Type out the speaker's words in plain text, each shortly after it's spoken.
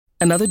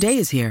Another day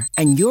is here,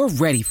 and you're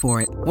ready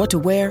for it. What to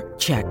wear?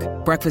 Check.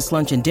 Breakfast,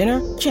 lunch, and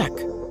dinner? Check.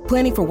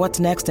 Planning for what's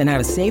next and how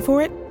to save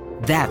for it?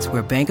 That's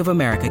where Bank of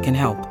America can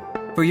help.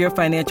 For your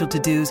financial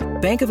to-dos,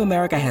 Bank of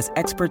America has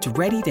experts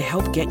ready to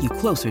help get you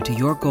closer to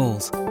your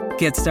goals.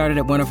 Get started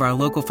at one of our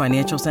local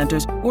financial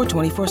centers or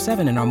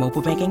 24/7 in our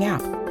mobile banking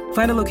app.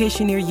 Find a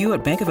location near you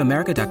at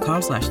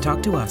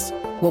bankofamerica.com/talktous.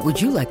 What would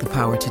you like the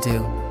power to do?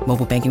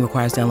 Mobile banking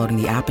requires downloading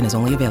the app and is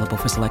only available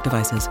for select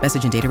devices.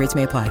 Message and data rates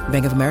may apply.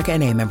 Bank of America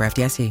N.A., member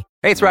FDIC.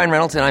 Hey, it's Ryan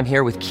Reynolds, and I'm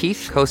here with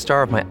Keith,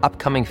 co-star of my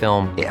upcoming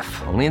film,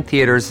 If, only in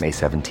theaters May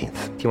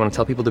 17th. Do you want to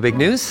tell people the big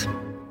news?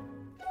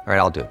 All right,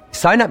 I'll do it.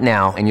 Sign up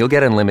now and you'll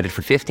get unlimited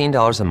for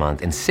 $15 a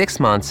month and 6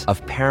 months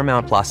of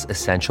Paramount Plus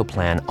Essential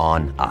Plan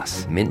on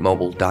us.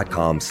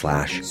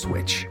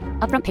 MintMobile.com/switch.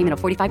 Upfront payment of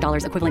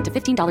 $45 equivalent to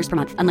 $15 per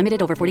month.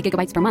 Unlimited over 40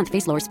 gigabytes per month.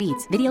 Face lower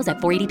speeds. Videos at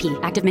 480p.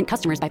 Active Mint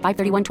customers by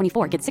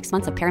 531.24 get 6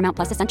 months of Paramount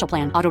Plus Essential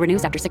Plan. Auto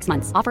renews after 6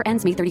 months. Offer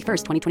ends May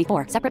 31st,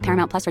 2024. Separate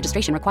Paramount Plus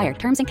registration required.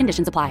 Terms and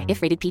conditions apply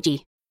if rated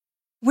PG.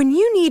 When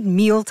you need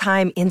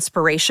mealtime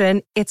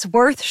inspiration, it's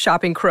worth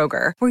shopping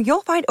Kroger, where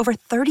you'll find over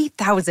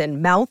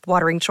 30,000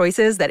 mouth-watering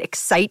choices that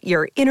excite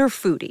your inner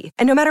foodie.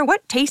 And no matter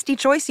what tasty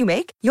choice you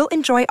make, you'll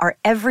enjoy our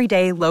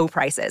everyday low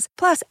prices,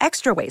 plus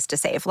extra ways to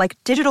save, like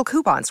digital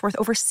coupons worth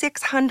over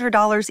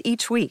 $600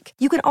 each week.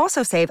 You can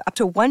also save up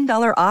to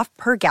 $1 off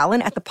per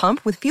gallon at the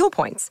pump with fuel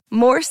points.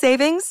 More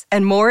savings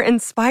and more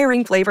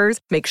inspiring flavors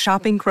make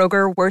shopping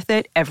Kroger worth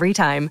it every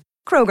time.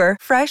 Kroger,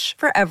 fresh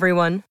for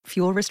everyone.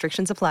 Fuel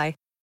restrictions apply.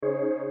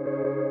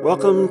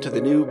 Welcome to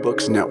the New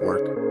Books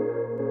Network.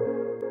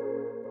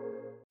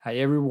 Hi,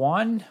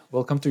 everyone.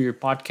 Welcome to your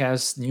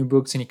podcast, New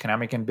Books in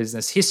Economic and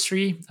Business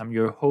History. I'm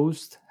your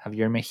host,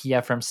 Javier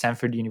Mejia from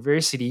Stanford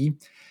University.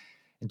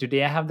 And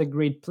today I have the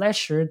great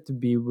pleasure to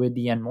be with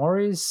Ian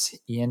Morris.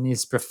 Ian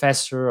is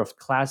professor of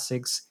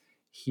classics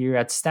here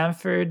at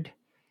Stanford,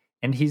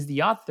 and he's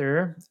the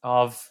author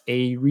of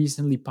a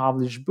recently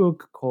published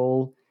book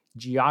called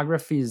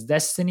Geography is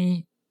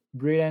Destiny,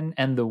 Britain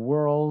and the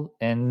World,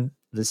 and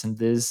listen to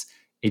this,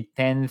 a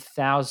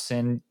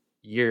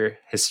 10,000-year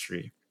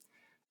history.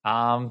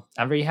 I'm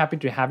very happy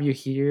to have you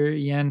here,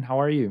 Ian.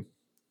 How are you?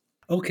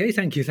 Okay,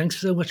 thank you. Thanks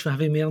so much for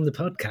having me on the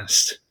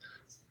podcast.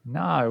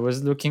 No, I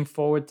was looking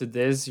forward to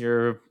this.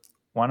 You're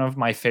one of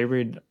my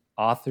favorite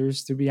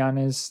authors, to be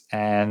honest.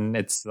 And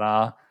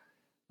I'm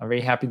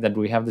very happy that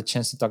we have the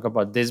chance to talk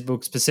about this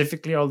book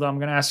specifically, although I'm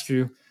going to ask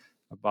you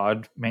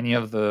about many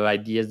of the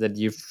ideas that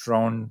you've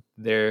thrown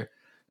there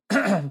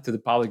to the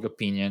public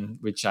opinion,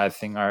 which I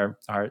think are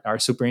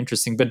super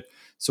interesting. But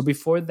so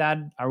before that,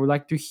 I would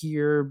like to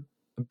hear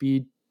a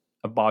bit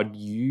about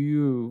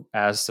you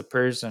as a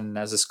person,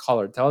 as a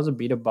scholar. Tell us a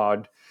bit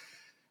about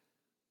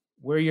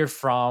where you're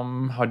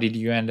from. How did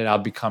you end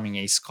up becoming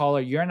a scholar?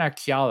 You're an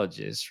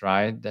archaeologist,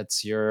 right?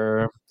 That's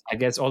your, I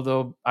guess,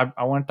 although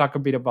I want to talk a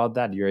bit about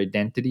that, your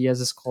identity as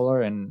a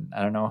scholar. And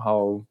I don't know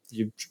how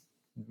you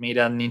made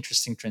an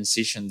interesting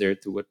transition there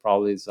to what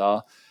probably is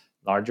a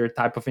larger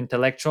type of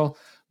intellectual.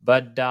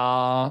 But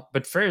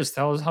first,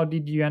 tell us, how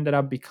did you end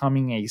up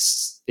becoming an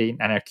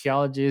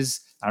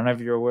archaeologist? I don't know if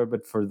you're aware,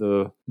 but for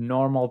the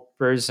normal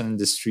person in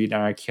the street,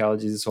 an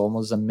archaeologist is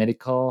almost a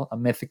mythical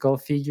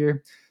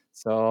figure.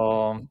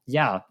 So,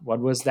 yeah, what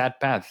was that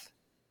path?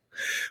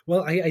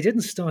 Well, I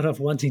didn't start off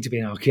wanting to be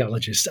an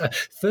archaeologist.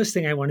 First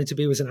thing I wanted to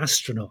be was an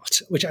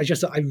astronaut, which I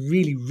just thought I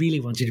really, really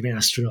wanted to be an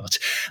astronaut.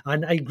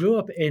 And I grew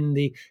up in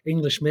the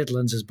English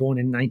Midlands, was born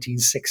in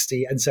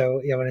 1960. And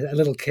so, when a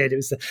little kid, it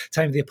was the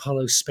time of the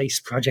Apollo space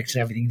project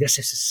and everything. This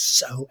is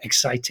so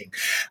exciting.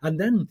 And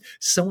then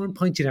someone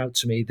pointed out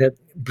to me that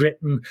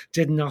Britain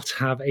did not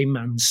have a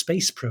manned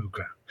space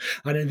program.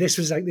 And this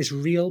was like this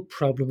real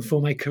problem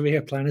for my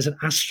career plan as an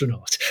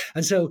astronaut.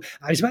 And so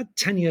I was about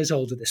 10 years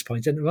old at this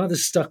point and rather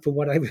stuck for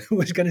what I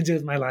was going to do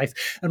with my life.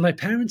 And my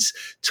parents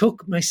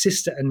took my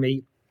sister and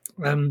me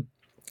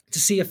to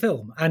see a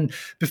film. And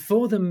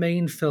before the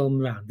main film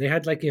ran, they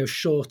had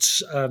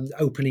shorts,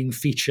 opening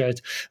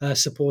featured,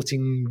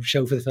 supporting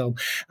show for the film.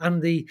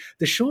 And the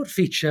short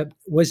feature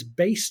was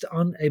based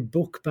on a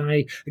book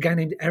by a guy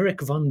named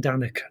Eric von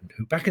Daniken,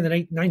 who back in the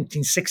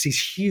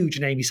 1960s, huge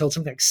name, he sold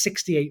something like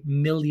 68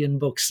 million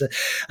books.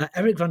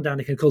 Eric von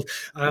Daniken, called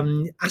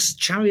As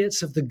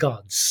Chariots of the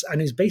Gods. And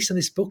it was based on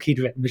this book he'd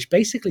written, which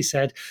basically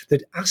said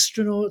that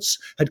astronauts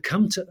had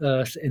come to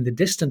Earth in the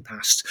distant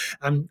past,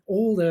 and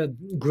all the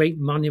great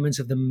monuments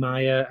of the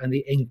Maya and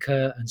the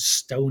Inca and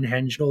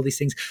Stonehenge and all these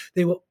things,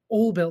 they were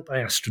all built by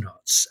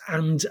astronauts.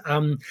 And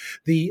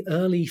the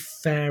early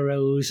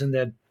pharaohs and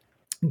the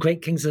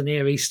great kings of the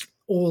Near East,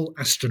 all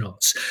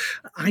astronauts.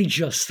 I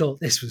just thought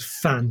this was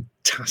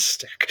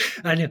fantastic.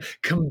 And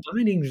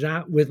combining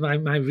that with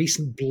my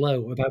recent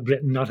blow about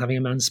Britain not having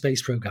a manned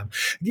space program,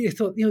 you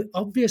thought,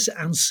 obvious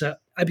answer,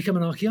 I become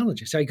an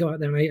archaeologist. I go out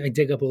there and I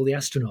dig up all the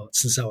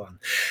astronauts and so on.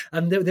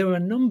 And there were a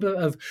number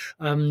of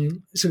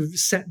sort of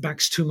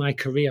setbacks to my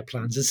career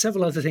plans and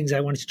several other things I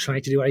wanted to try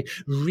to do. I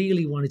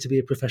really wanted to be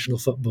a professional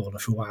footballer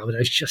for a while, but I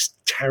was just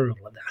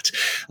terrible at that.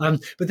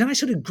 But then I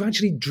sort of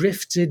gradually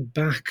drifted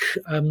back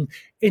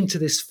into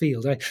this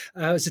field.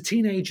 As a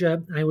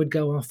teenager, I would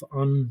go off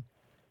on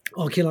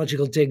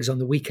archaeological digs on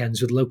the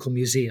weekends with local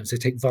museums. They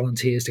take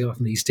volunteers to go off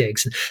on these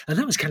digs. And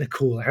that was kind of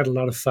cool. I had a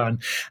lot of fun.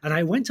 And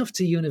I went off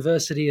to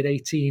university at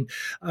 18,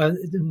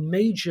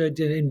 majored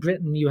in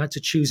Britain. You had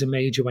to choose a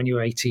major when you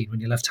were 18, when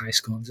you left high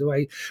school. And so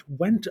I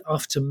went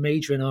off to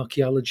major in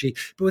archaeology,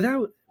 but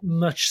without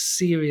much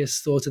serious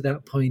thought at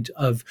that point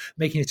of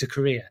making it a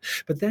career.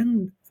 But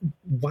then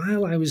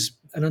while I was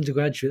an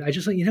undergraduate, I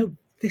just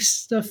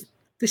thought,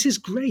 this is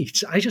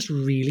great. I just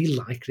really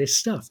like this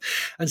stuff.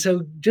 And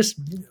so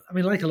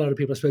like a lot of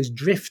people, I suppose,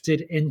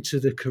 drifted into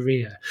the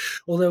career.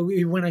 Although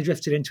when I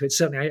drifted into it,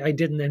 certainly I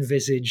didn't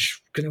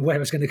envisage where I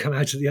was going to come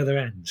out at the other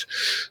end.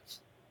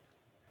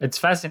 It's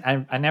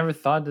fascinating. I never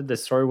thought that the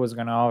story was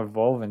going to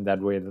evolve in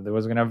that way, that there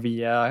was going to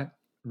be a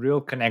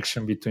real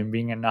connection between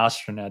being an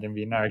astronaut and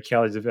being an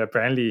archaeologist. But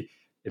apparently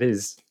it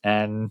is.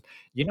 And,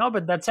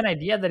 but that's an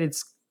idea that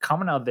it's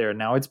coming out there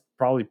now. It's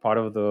probably part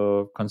of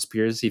the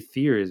conspiracy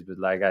theories, but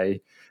there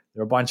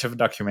are a bunch of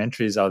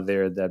documentaries out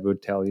there that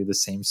would tell you the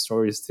same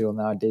story still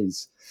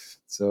nowadays.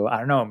 So I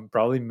don't know,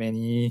 probably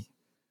many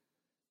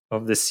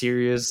of the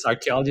serious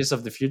archaeologists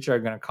of the future are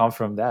going to come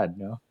from that,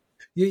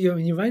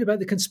 You're right about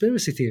the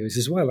conspiracy theories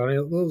as well. I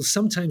mean, we'll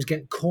sometimes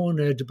get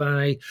cornered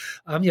by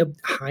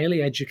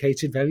highly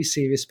educated, very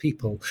serious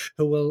people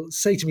who will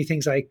say to me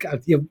things like,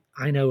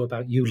 I know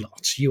about you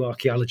lot, you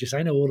archaeologists.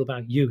 I know all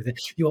about you.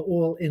 You're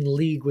all in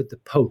league with the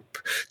Pope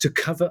to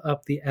cover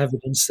up the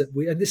evidence that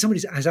and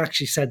somebody has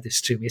actually said this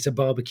to me. It's a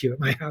barbecue at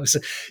my house.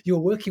 You're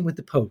working with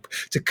the Pope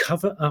to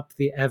cover up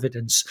the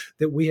evidence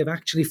that we have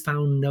actually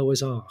found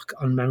Noah's Ark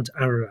on Mount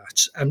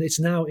Ararat. And it's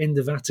now in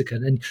the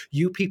Vatican. And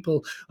you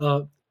people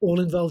are all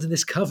involved in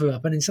this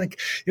cover-up. And it's like,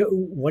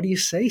 what do you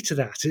say to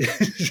that?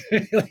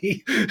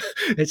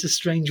 It's a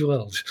strange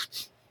world.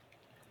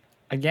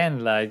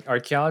 Again,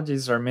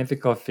 archaeologists are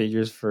mythical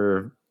figures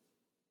for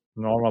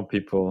normal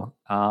people.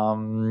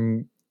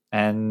 And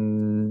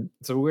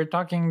so we were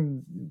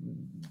talking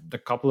a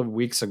couple of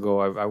weeks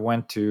ago. I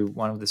went to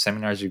one of the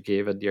seminars you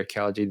gave at the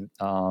Archaeology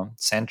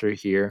Center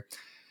here.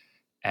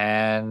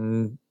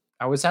 And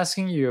I was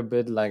asking you a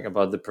bit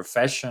about the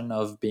profession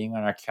of being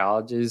an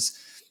archaeologist.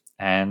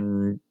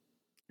 And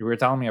you were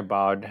telling me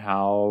about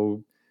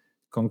how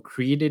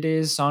concrete it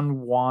is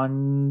on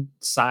one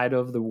side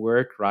of the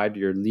work, right?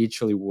 You're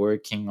literally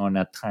working on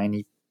a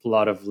tiny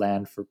plot of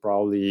land for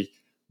probably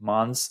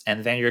months.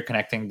 And then you're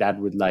connecting that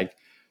with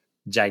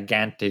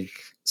gigantic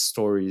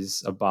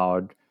stories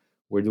about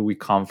where do we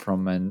come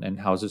from and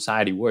how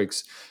society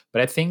works.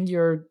 But I think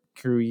your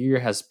career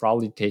has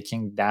probably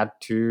taken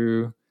that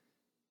to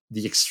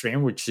the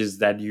extreme, which is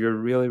that you're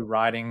really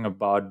writing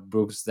about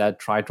books that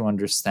try to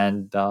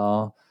understand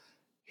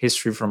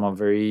history from a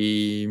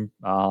very,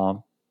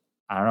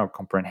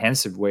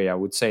 comprehensive way, I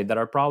would say, that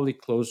are probably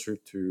closer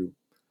to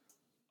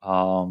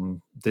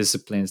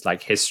disciplines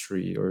like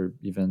history or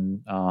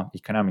even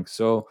economics.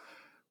 So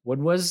what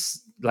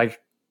was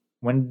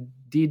when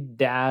did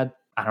that,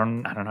 I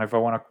don't know if I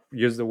want to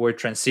use the word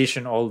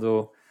transition,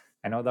 although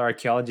I know the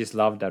archaeologists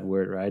love that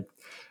word, right?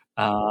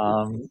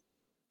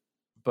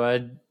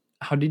 But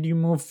how did you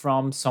move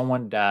from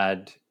someone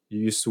that you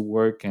used to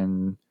work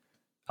in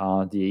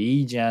the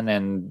Aegean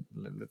and,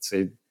 let's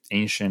say,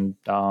 ancient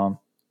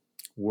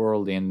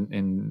world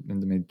in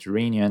the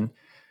Mediterranean?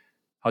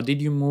 How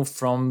did you move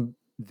from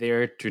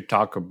there to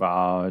talk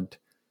about,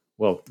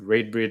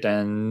 Great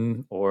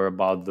Britain, or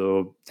about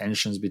the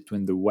tensions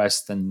between the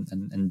West and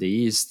the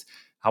East?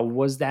 How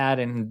was that?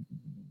 And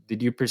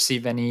did you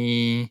perceive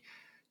any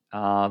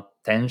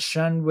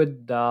tension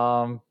with,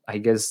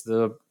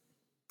 the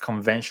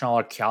conventional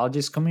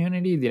archaeologist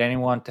community? Did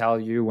anyone tell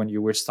you when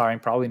you were starting?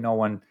 Probably no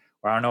one,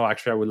 or I don't know,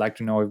 actually I would like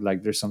to know if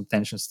there's some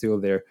tension still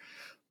there,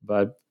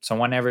 but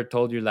someone ever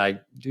told you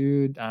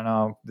dude, I don't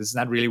know, this is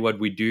not really what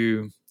we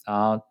do?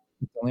 Tell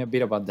me a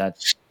bit about that.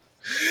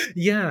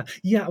 Yeah.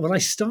 Well, I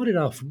started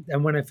off,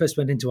 and when I first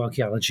went into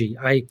archaeology,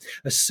 I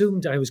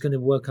assumed I was going to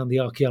work on the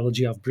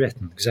archaeology of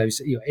Britain, because I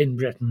was in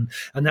Britain,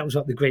 and that was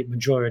what the great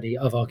majority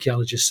of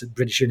archaeologists at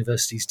British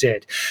universities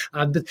did.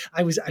 But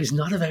I was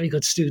not a very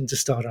good student to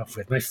start off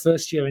with. My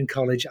first year in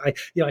college,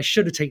 I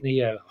should have taken a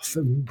year off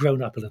and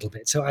grown up a little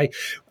bit. So I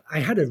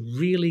had a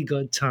really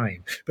good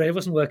time, but I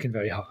wasn't working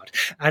very hard.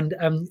 And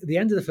at the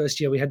end of the first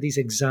year, we had these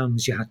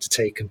exams you had to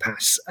take and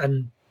pass.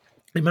 And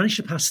I managed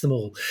to pass them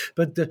all,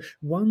 but the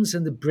ones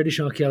in the British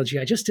archaeology,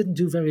 I just didn't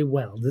do very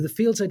well. The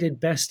fields I did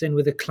best in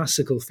were the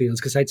classical fields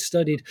because I'd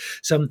studied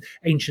some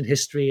ancient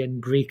history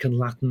and Greek and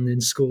Latin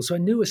in school, so I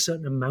knew a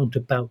certain amount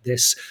about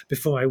this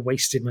before I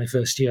wasted my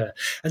first year.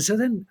 And so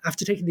then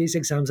after taking these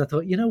exams, I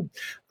thought,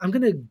 I'm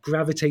going to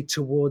gravitate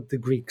toward the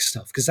Greek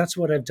stuff because that's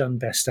what I've done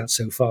best at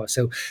so far.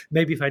 So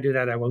maybe if I do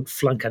that, I won't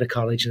flunk out of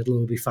college and it'll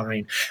all be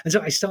fine. And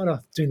so I started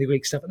off doing the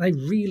Greek stuff, and I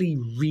really,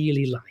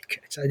 really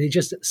like it. And it's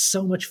just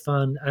so much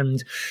fun.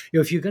 And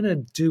if you're going to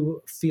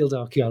do field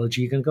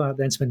archaeology, you're going to go out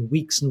there and spend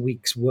weeks and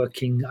weeks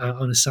working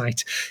on a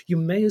site, you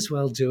may as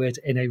well do it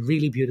in a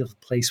really beautiful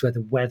place where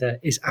the weather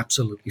is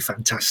absolutely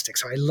fantastic.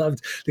 So I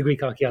loved the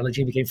Greek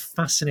archaeology and became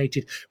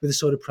fascinated with the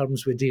sort of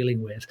problems we're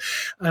dealing with.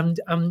 And,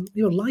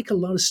 like a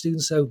lot of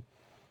students, though,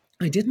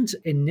 I didn't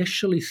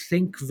initially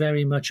think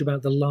very much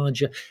about the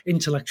larger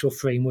intellectual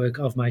framework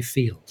of my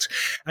field.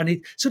 And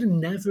it sort of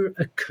never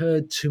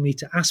occurred to me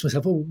to ask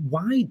myself,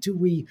 why do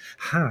we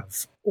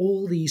have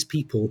all these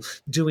people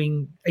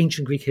doing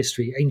ancient Greek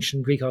history,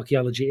 ancient Greek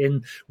archaeology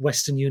in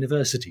Western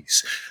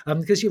universities?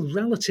 Because you're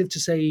relative to,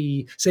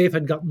 say if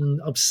I'd gotten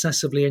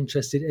obsessively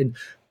interested in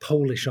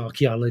Polish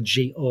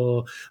archaeology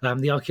or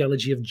the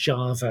archaeology of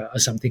Java or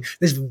something,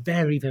 there's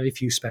very, very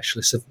few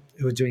specialists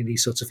who are doing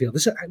these sorts of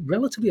fields. There's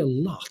relatively a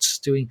lot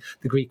doing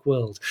the Greek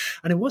world.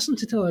 And it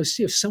wasn't until I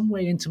was some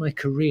way into my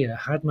career,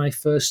 had my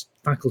first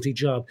faculty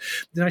job,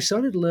 that I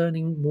started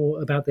learning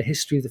more about the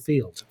history of the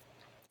field.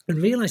 And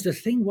realized the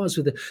thing was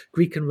with the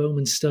Greek and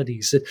Roman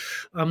studies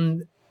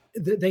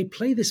that they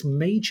play this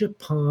major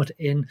part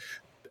in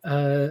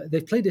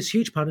they've played this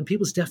huge part in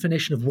people's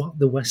definition of what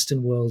the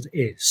Western world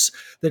is.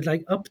 That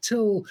up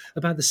till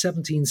about the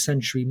 17th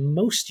century,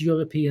 most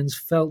Europeans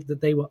felt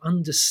that they were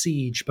under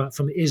siege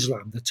from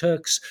Islam. The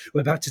Turks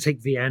were about to take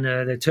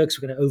Vienna. The Turks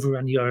were going to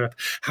overrun Europe.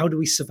 How do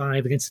we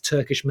survive against the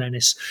Turkish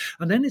menace?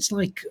 And then it's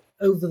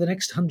over the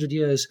next 100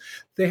 years,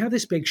 they have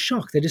this big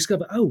shock. They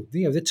discover,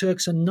 the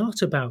Turks are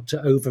not about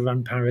to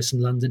overrun Paris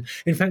and London.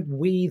 In fact,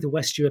 we, the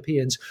West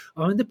Europeans,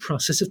 are in the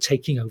process of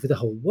taking over the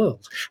whole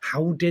world.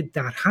 How did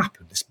that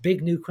happen? This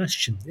big new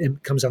question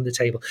comes on the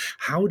table.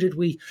 How did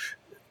we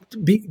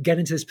get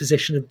into this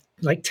position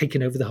of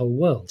taking over the whole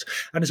world?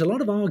 And there's a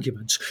lot of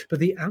arguments, but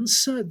the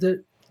answer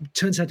that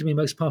turns out to be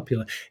most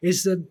popular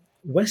is that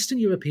Western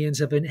Europeans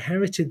have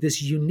inherited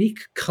this unique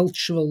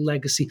cultural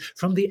legacy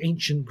from the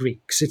ancient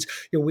Greeks. It's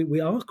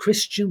we are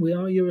Christian, we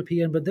are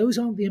European, but those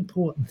aren't the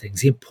important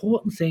things. The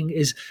important thing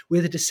is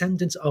we're the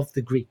descendants of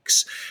the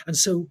Greeks. And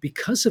so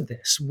because of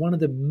this, one of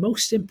the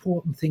most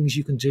important things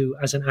you can do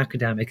as an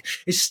academic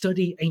is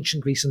study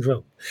ancient Greece and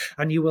Rome.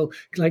 And you will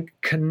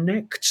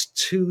connect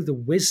to the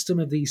wisdom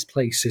of these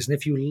places. And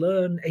if you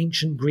learn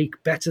ancient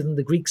Greek better than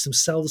the Greeks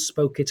themselves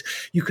spoke it,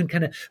 you can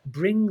kind of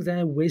bring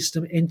their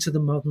wisdom into the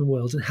modern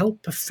world and help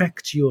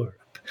perfect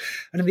Europe.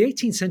 And in the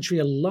 18th century,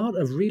 a lot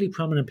of really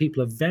prominent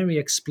people are very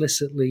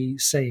explicitly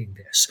saying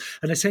this.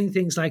 And they're saying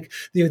things like,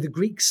 the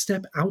Greeks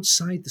step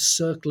outside the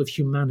circle of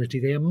humanity.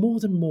 They are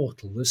more than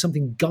mortal. There's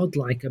something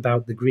godlike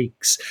about the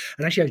Greeks.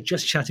 And actually, I was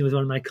just chatting with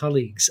one of my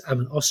colleagues,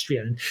 an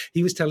Austrian, and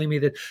he was telling me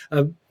that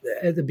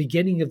at the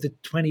beginning of the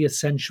 20th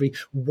century,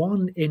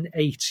 1 in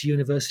 8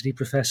 university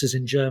professors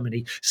in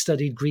Germany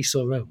studied Greece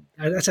or Rome.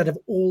 That's out of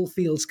all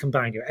fields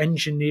combined,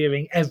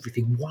 engineering,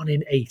 everything. 1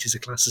 in 8 is a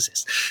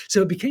classicist.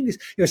 So it became this,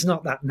 it's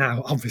not that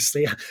now,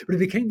 obviously, but it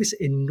became this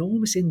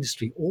enormous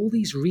industry, all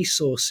these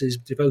resources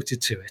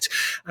devoted to it.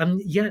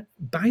 And yet,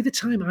 by the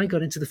time I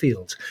got into the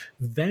field,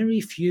 very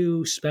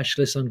few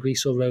specialists on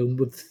Greece or Rome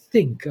would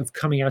think of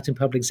coming out in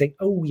public and saying,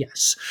 oh,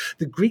 yes,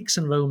 the Greeks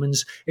and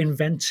Romans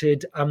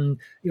invented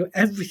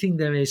everything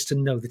there is to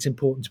know that's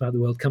important about the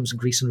world comes from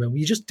Greece and Rome.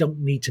 You just don't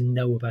need to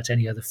know about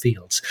any other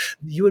fields.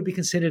 You would be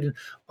considered an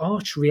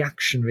arch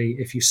reactionary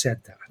if you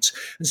said that.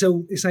 And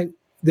so it's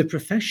the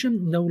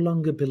profession no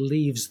longer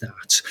believes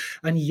that.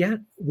 And yet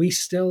we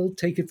still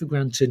take it for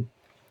granted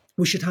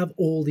we should have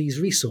all these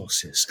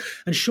resources.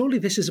 And surely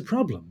this is a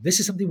problem. This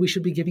is something we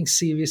should be giving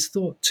serious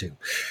thought to.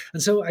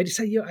 And so I'd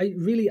say, I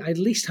at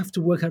least have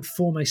to work out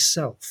for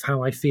myself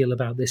how I feel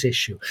about this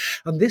issue.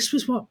 And this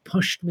was what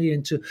pushed me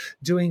into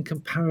doing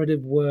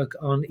comparative work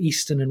on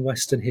Eastern and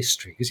Western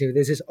history. Because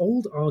there's this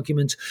old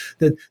argument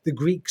that the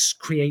Greeks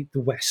create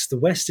the West. The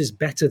West is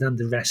better than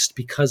the rest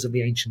because of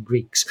the ancient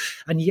Greeks.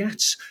 And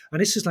yet, and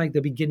this is like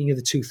the beginning of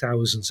the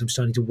 2000s, I'm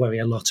starting to worry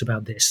a lot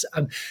about this.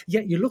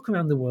 Yet you look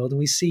around the world and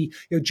we see,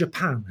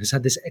 Japan has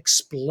had this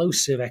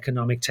explosive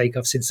economic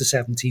takeoff since the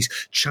 70s.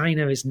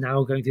 China is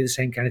now going through the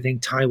same kind of thing.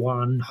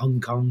 Taiwan,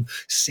 Hong Kong,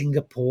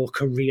 Singapore,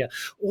 Korea,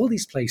 all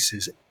these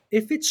places.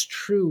 If it's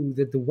true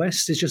that the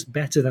West is just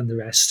better than the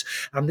rest,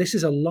 and this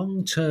is a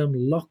long-term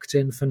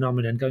locked-in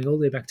phenomenon going all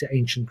the way back to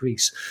ancient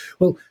Greece,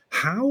 well,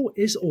 how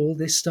is all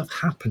this stuff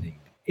happening?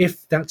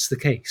 If that's the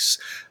case,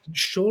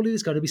 surely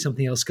there's got to be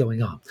something else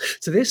going on.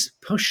 So this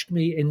pushed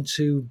me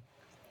into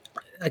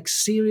like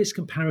serious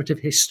comparative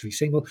history,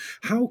 saying, well,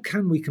 how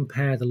can we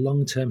compare the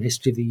long-term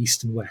history of the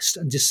East and West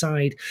and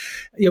decide,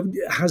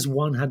 has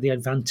one had the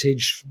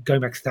advantage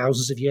going back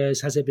thousands of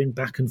years? Has it been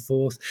back and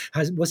forth?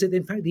 Was it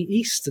in fact the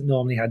East that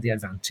normally had the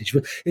advantage?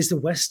 Is the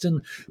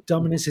Western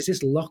dominance, is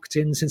this locked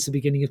in since the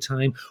beginning of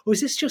time? Or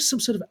is this just some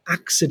sort of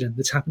accident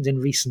that's happened in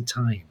recent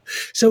time?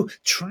 So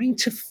trying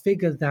to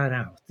figure that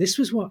out, this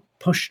was what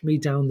pushed me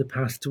down the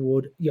path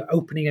toward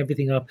opening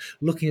everything up,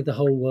 looking at the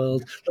whole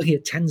world, looking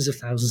at tens of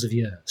thousands of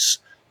years.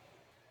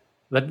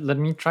 Let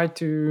me try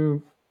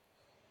to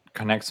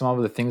connect some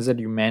of the things that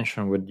you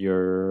mentioned with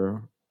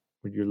your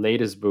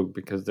latest book,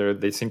 because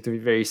they seem to be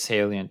very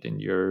salient in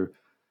your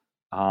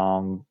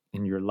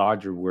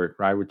larger work,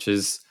 right? Which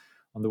is,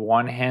 on the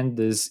one hand,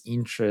 this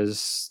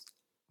interest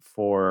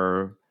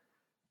for,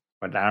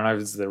 but I don't know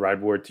if it's the right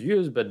word to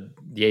use, but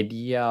the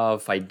idea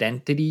of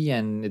identity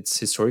and its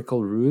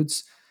historical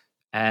roots,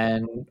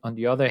 and on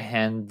the other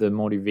hand, the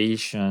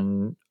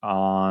motivation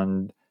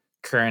on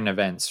current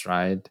events,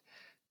 right?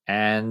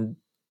 And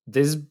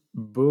this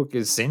book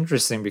is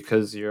interesting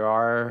because you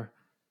are,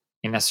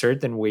 in a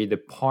certain way,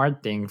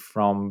 departing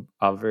from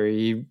a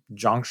very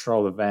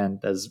junctural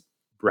event as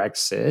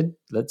Brexit,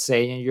 let's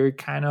say, and you're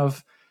kind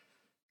of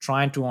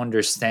trying to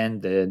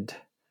understand it,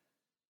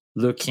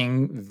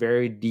 looking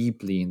very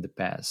deeply in the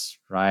past,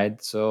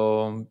 right?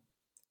 So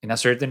in a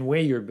certain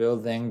way, you're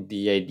building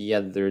the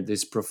idea that there are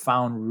these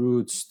profound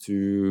roots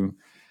to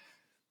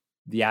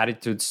the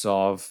attitudes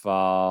of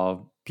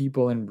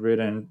people in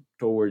Britain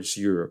towards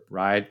Europe,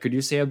 right? Could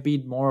you say a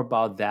bit more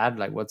about that?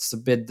 Like, what's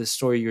the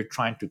story you're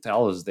trying to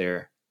tell us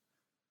there?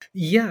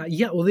 Yeah.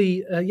 Well,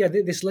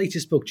 this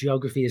latest book,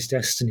 Geography is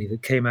Destiny,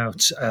 that came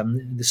out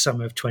in the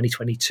summer of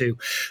 2022.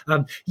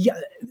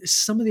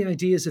 Some of the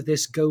ideas of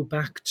this go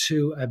back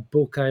to a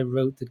book I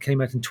wrote that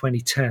came out in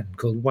 2010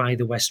 called Why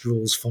the West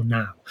Rules for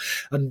Now,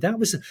 and that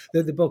was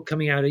the book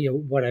coming out of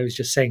what I was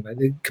just saying about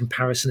the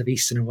comparison of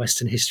Eastern and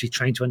Western history,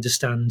 trying to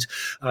understand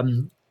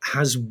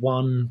has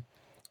one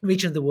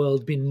region of the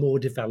world been more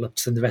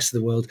developed than the rest of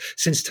the world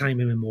since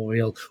time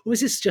immemorial, or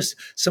is this just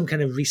some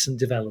kind of recent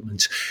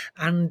development?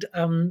 And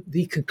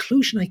the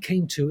conclusion I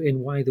came to in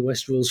Why the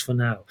West Rules for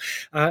Now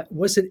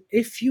was that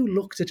if you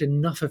looked at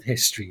enough of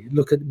history,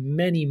 look at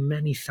many,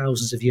 many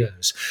thousands of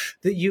years,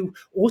 that you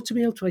ought to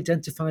be able to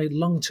identify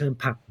long-term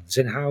patterns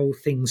in how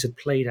things had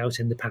played out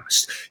in the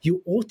past.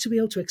 You ought to be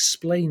able to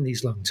explain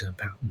these long-term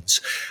patterns.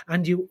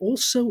 And you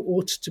also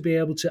ought to be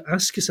able to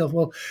ask yourself,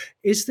 well,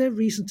 is there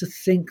reason to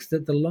think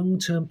that the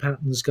long-term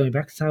patterns going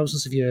back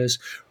thousands of years,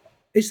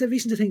 is there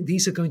reason to think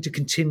these are going to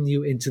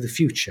continue into the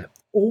future?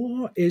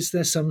 Or is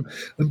there some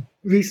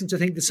reason to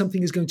think that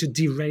something is going to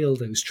derail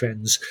those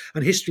trends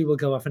and history will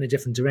go off in a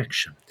different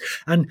direction?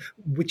 And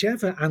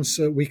whichever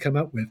answer we come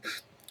up with,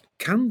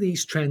 can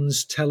these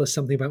trends tell us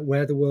something about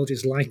where the world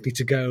is likely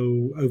to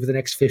go over the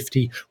next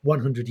 50,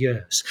 100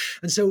 years?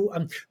 And so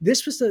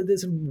this was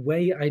the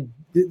way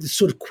the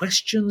sort of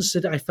questions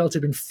that I felt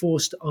had been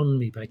forced on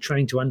me by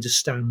trying to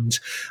understand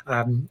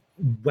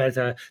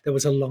whether there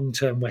was a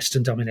long-term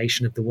Western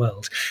domination of the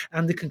world.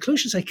 And the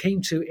conclusions I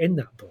came to in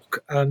that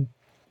book,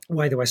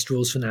 Why the West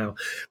Rules for Now,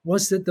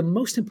 was that the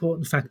most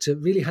important factor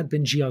really had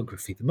been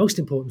geography. The most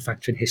important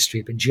factor in history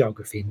had been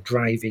geography and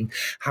driving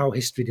how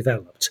history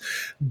developed.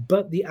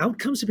 But the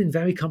outcomes have been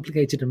very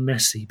complicated and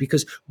messy,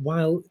 because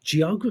while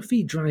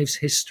geography drives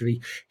history,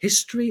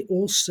 history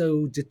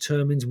also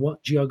determines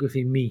what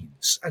geography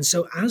means. And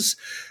so as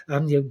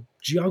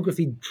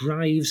geography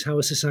drives how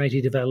a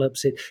society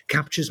develops, it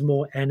captures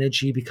more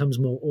energy, becomes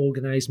more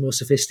organized, more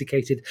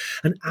sophisticated.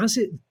 And as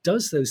it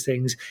does those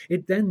things,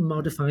 it then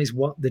modifies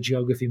what the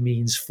geography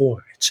means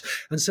for it.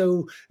 And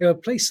so a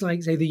place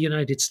like, say, the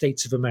United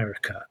States of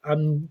America,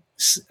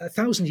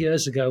 1,000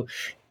 years ago,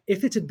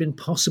 if it had been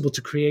possible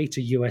to create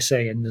a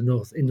USA in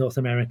North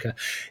America,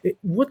 it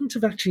wouldn't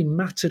have actually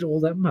mattered all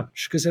that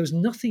much, because there was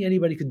nothing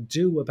anybody could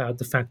do about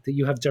the fact that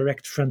you have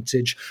direct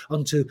frontage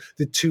onto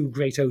the two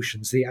great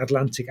oceans, the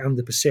Atlantic and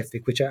the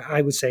Pacific, which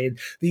I would say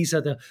these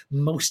are the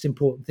most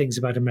important things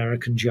about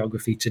American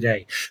geography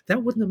today.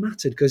 That wouldn't have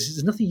mattered because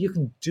there's nothing you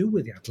can do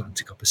with the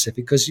Atlantic or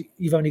Pacific, because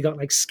you've only got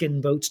like skin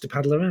boats to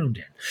paddle around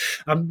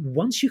in.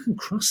 Once you can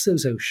cross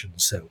those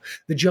oceans, though,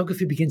 the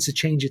geography begins to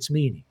change its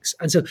meanings.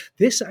 And so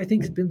this, I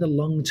think, has been the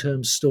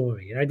long-term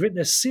story. And I'd written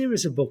a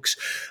series of books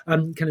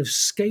kind of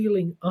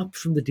scaling up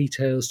from the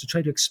details to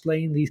try to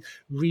explain these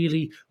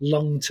really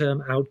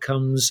long-term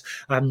outcomes,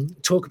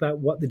 talk about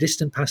what the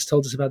distant past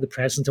told us about the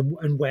present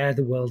and where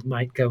the world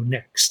might go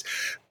next.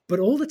 But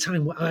all the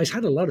time, I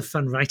had a lot of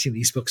fun writing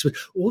these books, but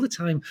all the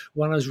time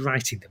while I was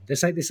writing them,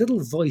 there's like this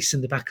little voice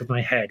in the back of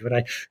my head, what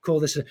I call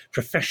this a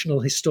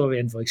professional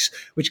historian voice,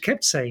 which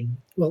kept saying,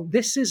 well,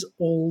 this is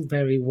all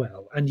very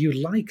well, and you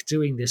like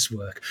doing this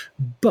work,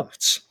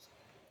 but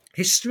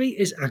history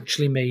is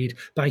actually made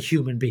by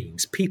human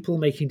beings, people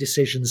making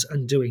decisions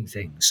and doing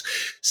things.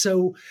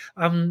 So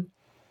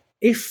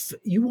if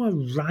you are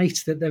right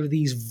that there are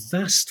these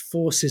vast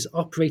forces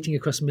operating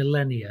across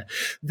millennia,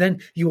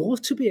 then you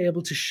ought to be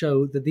able to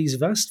show that these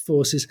vast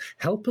forces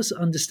help us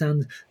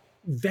understand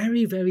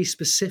very, very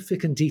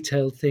specific and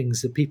detailed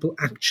things that people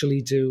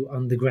actually do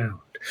on the ground.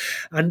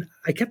 And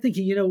I kept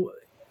thinking,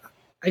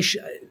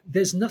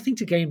 there's nothing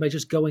to gain by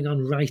just going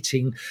on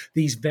writing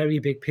these very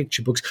big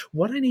picture books.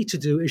 What I need to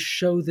do is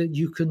show that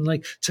you can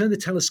turn the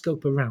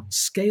telescope around,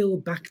 scale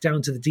back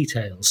down to the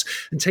details,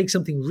 and take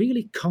something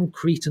really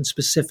concrete and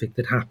specific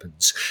that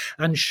happens,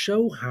 and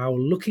show how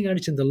looking at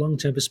it in the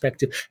long-term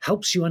perspective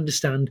helps you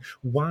understand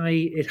why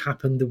it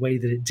happened the way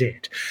that it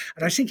did.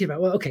 And I was thinking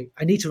about, well, okay,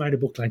 I need to write a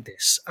book like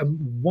this.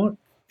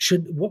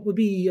 What would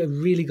be a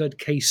really good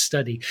case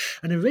study?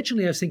 And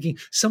originally I was thinking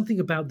something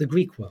about the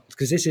Greek world,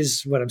 because this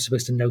is what I'm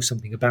supposed to know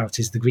something about,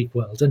 is the Greek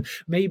world. And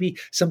maybe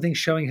something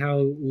showing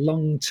how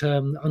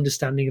long-term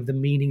understanding of the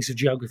meanings of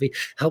geography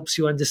helps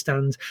you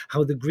understand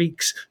how the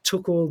Greeks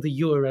took all the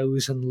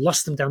euros and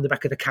lost them down the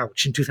back of the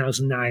couch in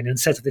 2009 and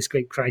set up this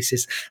great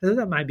crisis. And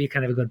that might be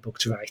kind of a good book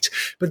to write.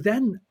 But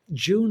then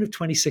June of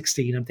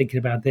 2016, I'm thinking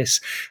about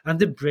this, and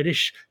the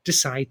British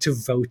decide to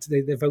vote.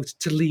 They vote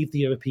to leave the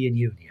European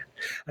Union.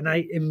 And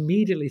I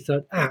immediately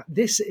thought,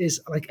 this is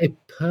like a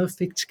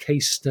perfect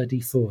case study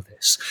for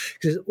this.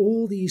 Because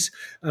all these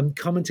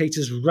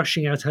commentators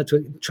rushing out,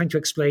 trying to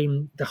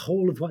explain the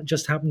whole of what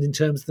just happened in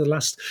terms of the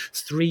last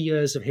 3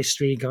 years of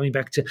history, going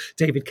back to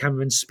David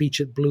Cameron's speech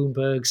at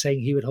Bloomberg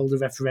saying he would hold a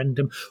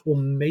referendum, or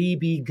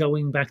maybe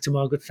going back to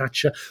Margaret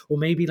Thatcher, or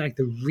maybe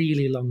the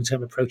really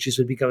long-term approaches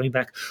would be going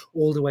back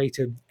all the way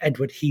to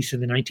Edward Heath in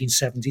the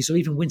 1970s, or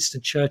even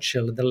Winston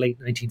Churchill in the late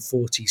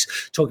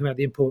 1940s, talking about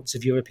the importance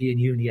of European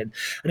Union.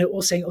 And it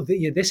was saying,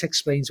 this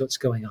explains what's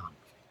going on.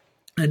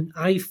 And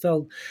I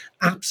felt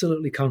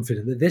absolutely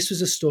confident that this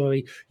was a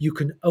story you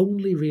can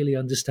only really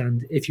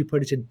understand if you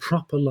put it in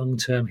proper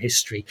long-term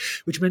history,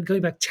 which meant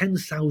going back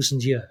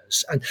 10,000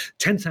 years. And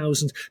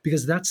 10,000,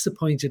 because that's the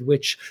point at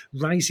which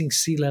rising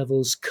sea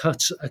levels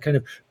cut a kind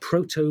of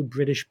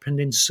proto-British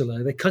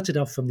peninsula. They cut it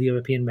off from the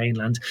European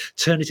mainland,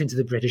 turn it into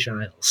the British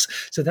Isles.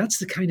 So that's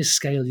the kind of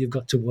scale you've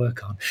got to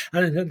work on.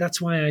 And that's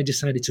why I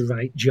decided to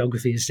write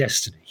Geography is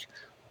Destiny.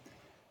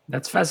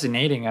 That's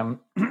fascinating. I'm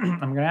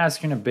going to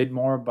ask you in a bit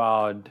more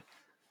about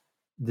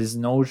this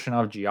notion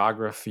of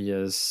geography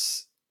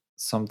as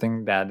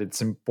something that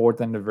it's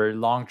important in the very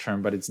long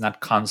term, but it's not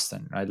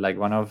constant, right?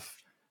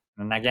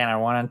 And again, I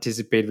want to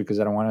anticipate because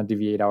I don't want to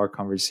deviate our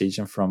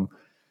conversation from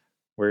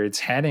where it's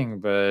heading.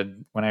 But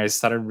when I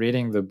started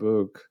reading the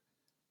book,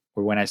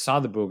 or when I saw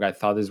the book, I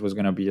thought this was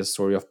going to be a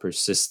story of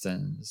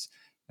persistence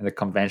and the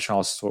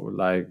conventional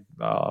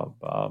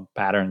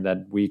pattern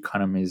that we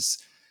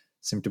economists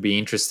seem to be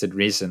interested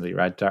recently,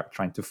 right?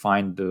 Trying to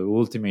find the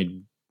ultimate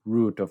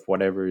root of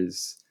whatever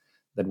is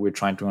that we're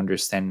trying to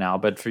understand now.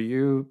 But for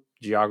you,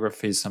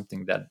 geography is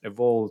something that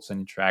evolves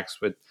and interacts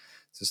with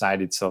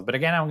society itself. But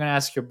again, I'm going to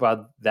ask you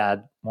about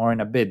that more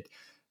in a bit.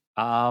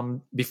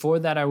 Before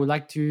that, I would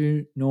like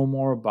to know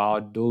more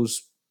about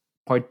those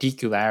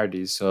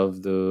particularities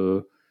of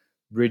the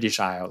British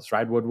Isles,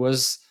 right? What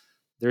was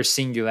their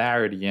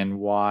singularity, and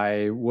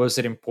why was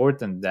it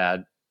important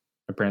that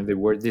apparently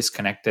we're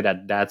disconnected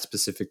at that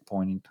specific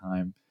point in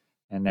time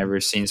and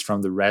never seen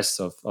from the rest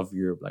of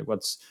Europe?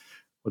 What's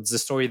the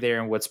story there,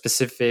 and what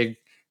specific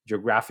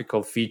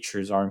geographical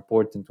features are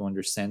important to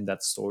understand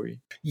that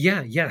story?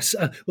 Yes.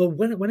 Well,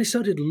 when I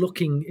started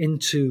looking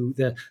into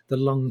the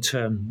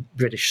long-term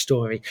British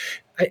story,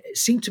 it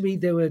seemed to me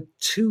there were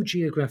two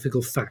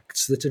geographical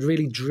facts that had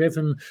really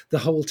driven the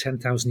whole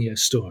 10,000-year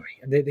story.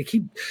 And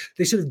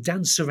they sort of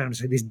dance around,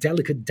 it's like this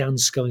delicate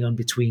dance going on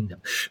between them.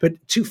 But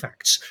two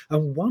facts.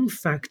 And one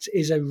fact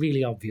is a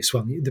really obvious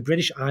one. The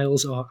British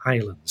Isles are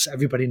islands.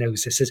 Everybody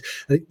knows this.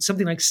 There's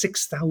something like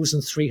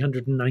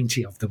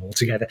 6,390 of them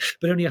altogether,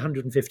 but only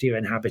 150 are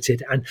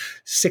inhabited. And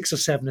 6 or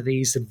 7 of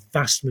these, the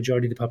vast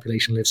majority of the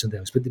population lives in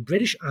those. But the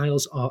British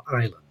Isles are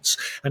islands.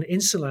 And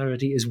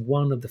insularity is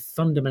one of the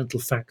fundamental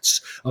facts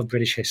of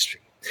British history.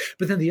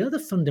 But then the other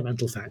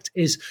fundamental fact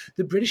is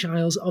the British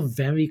Isles are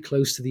very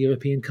close to the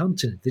European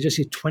continent. They're just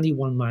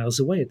 21 miles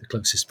away at the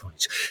closest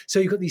point. So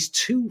you've got these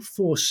two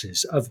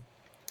forces of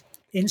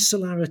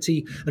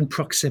insularity and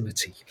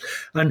proximity.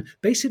 And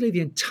basically the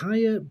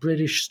entire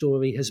British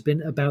story has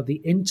been about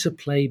the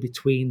interplay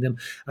between them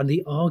and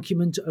the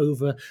argument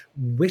over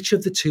which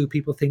of the two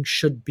people think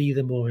should be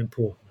the more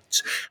important.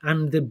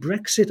 And the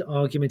Brexit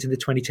argument in the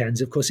 2010s,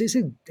 of course, is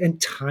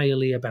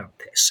entirely about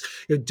this.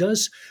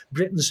 Does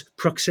Britain's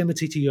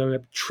proximity to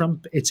Europe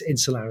trump its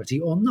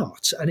insularity or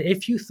not? And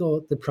if you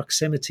thought the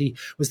proximity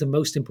was the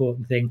most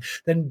important thing,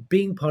 then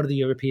being part of the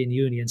European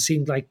Union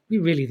seemed like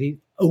really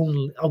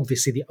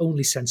obviously the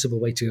only sensible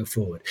way to go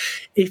forward.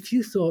 If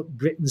you thought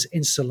Britain's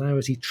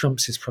insularity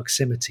trumps its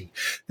proximity,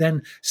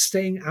 then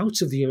staying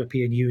out of the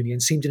European Union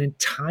seemed an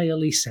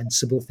entirely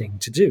sensible thing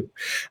to do.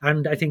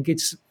 And I think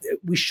it's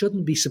we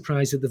shouldn't be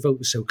surprised that the vote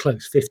was so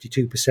close,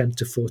 52%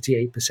 to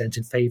 48%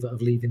 in favour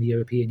of leaving the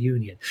European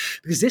Union.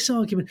 Because this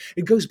argument,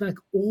 it goes back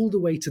all the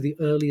way to the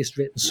earliest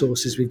written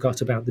sources we've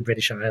got about the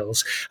British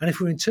Isles. And if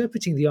we're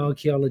interpreting the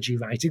archaeology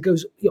right, it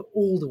goes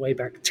all the way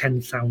back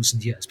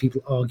 10,000 years.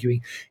 People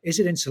arguing, is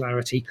it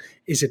insularity?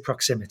 Is it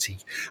proximity?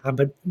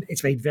 But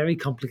it's made very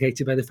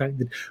complicated by the fact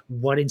that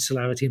what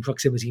insularity and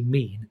proximity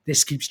mean,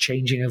 this keeps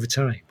changing over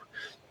time.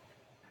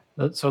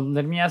 So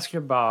let me ask you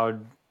about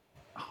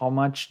how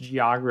much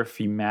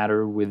geography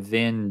matter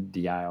within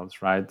the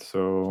Isles, right?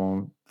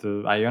 So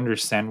I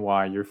understand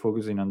why you're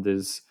focusing on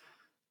this,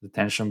 the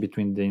tension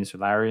between the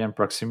insularity and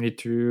proximity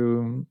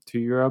to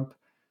Europe.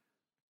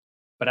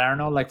 But I don't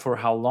know, like, for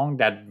how long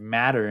that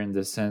matter, in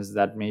the sense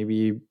that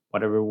maybe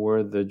whatever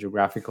were the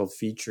geographical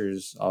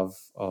features of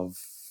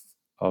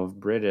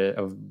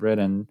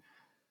Britain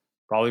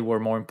probably were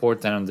more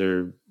important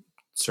under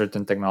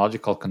certain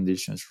technological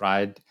conditions,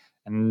 right?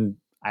 And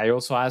I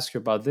also ask you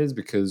about this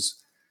because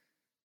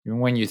even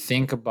when you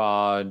think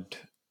about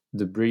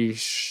the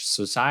British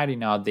society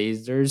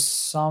nowadays,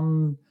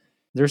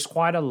 there's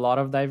quite a lot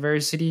of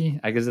diversity.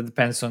 I guess it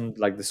depends on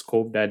like the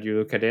scope that you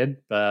look at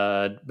it,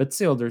 but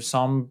still there's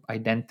some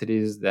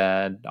identities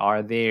that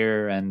are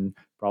there, and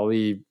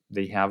probably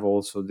they have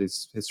also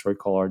this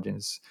historical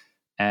origins.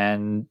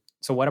 And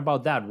so what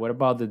about that? What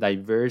about the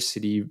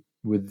diversity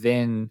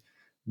within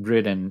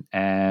Britain,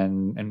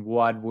 and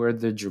what were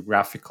the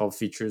geographical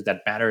features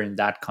that matter in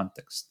that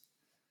context?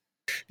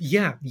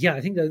 Yeah, I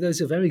think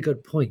those are very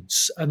good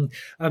points.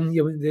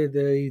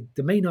 The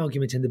main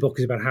argument in the book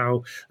is about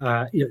how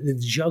the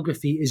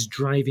geography is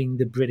driving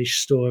the British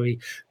story,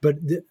 but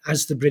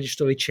as the British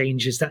story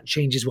changes, that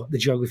changes what the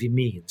geography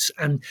means.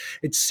 And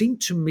it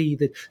seemed to me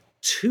that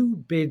two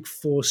big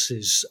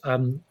forces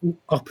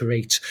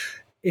operate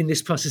in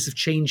this process of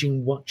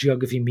changing what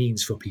geography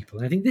means for people.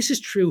 And I think this is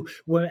true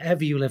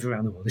wherever you live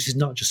around the world. This is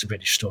not just a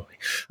British story.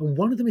 And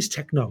one of them is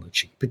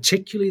technology,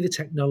 particularly the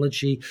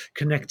technology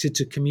connected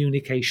to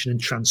communication and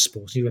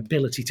transport, your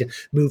ability to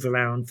move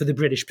around, for the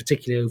British,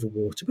 particularly over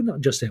water, but not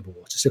just over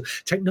water. So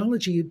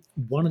technology,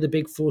 one of the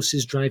big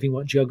forces driving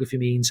what geography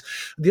means.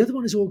 The other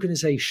one is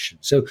organization.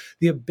 So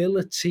the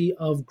ability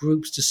of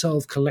groups to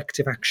solve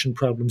collective action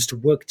problems, to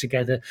work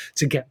together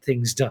to get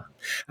things done.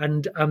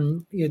 And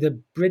the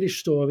British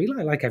story,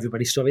 like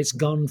everybody's story, it's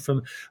gone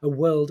from a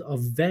world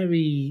of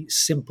very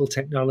simple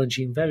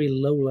technology and very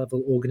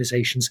low-level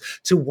organizations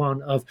to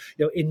one of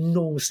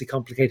enormously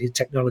complicated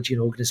technology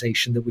and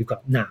organization that we've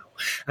got now.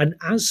 And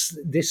as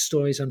this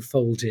story's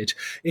unfolded,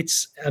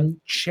 it's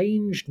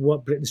changed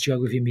what Britain's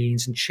geography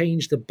means and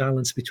changed the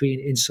balance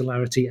between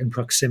insularity and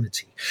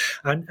proximity.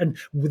 And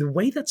the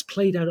way that's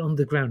played out on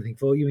the ground, I think,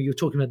 for you're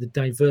talking about the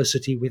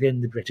diversity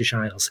within the British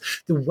Isles,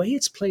 the way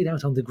it's played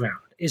out on the ground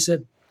is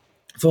that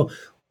for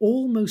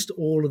almost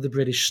all of the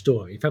British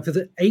story, in fact, for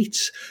the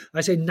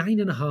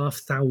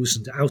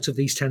 9,500 out of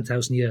these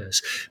 10,000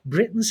 years,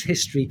 Britain's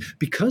history,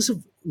 because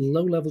of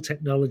low-level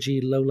technology,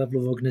 low-level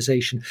of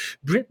organization,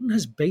 Britain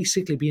has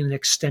basically been an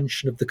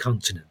extension of the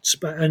continent.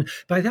 And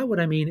by that, what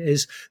I mean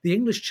is the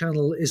English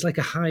Channel is like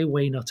a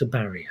highway, not a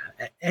barrier.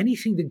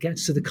 Anything that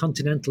gets to the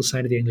continental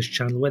side of the English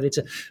Channel, whether it's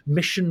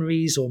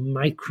missionaries or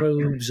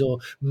microbes or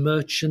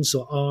merchants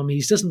or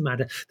armies, doesn't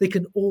matter. They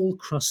can all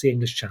cross the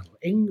English Channel.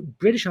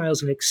 British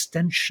Isles are an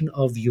extension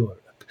of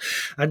Europe.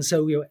 And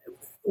so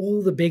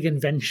all the big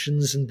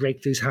inventions and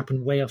breakthroughs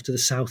happen way off to the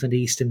south and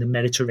east in the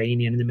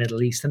Mediterranean and the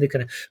Middle East. And they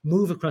kind of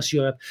move across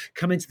Europe,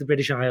 come into the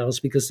British Isles,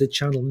 because the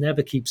channel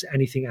never keeps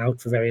anything out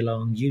for very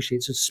long. Usually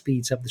it sort of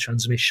speeds up the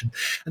transmission.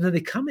 And then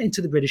they come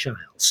into the British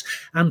Isles.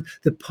 And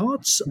the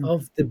parts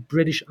of the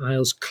British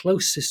Isles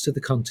closest to the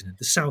continent,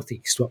 the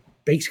southeast,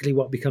 basically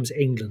what becomes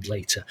England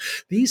later,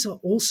 these are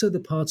also the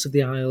parts of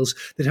the Isles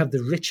that have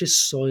the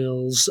richest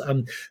soils,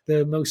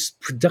 the most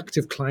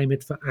productive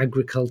climate for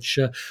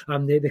agriculture.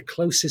 They're the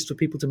closest for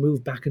people to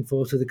move back and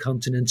forth to the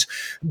continent.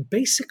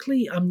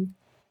 Basically,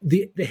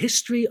 the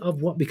history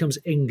of what becomes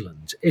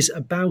England is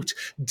about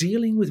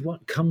dealing with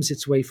what comes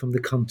its way from the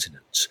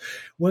continent.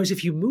 Whereas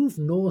if you move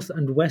north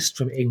and west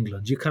from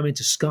England, you come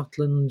into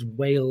Scotland,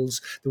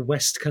 Wales, the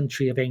west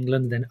country of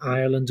England, then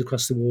Ireland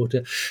across the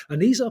water.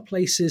 And these are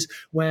places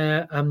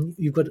where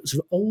you've got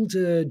sort of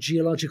older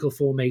geological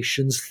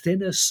formations,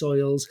 thinner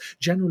soils,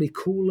 generally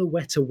cooler,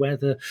 wetter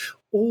weather,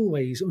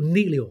 always, or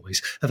nearly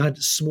always, have had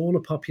smaller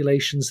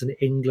populations than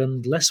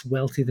England, less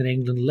wealthy than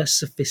England, less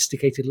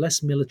sophisticated,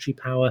 less military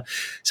power.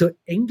 So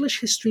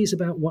English history is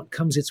about what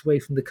comes its way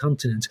from the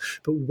continent,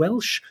 but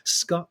Welsh,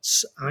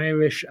 Scots,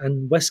 Irish,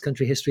 and West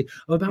Country history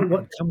are about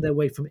what come their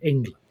way from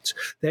England.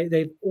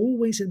 They've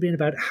always been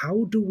about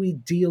how do we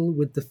deal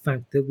with the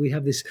fact that we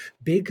have this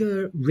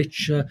bigger,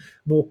 richer,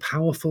 more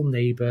powerful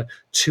neighbour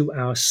to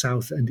our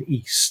south and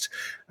east.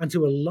 And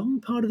to a long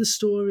part of the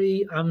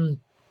story,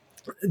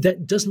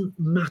 that doesn't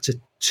matter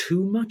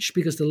too much,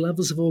 because the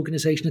levels of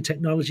organization and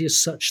technology are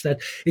such that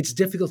it's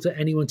difficult for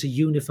anyone to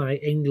unify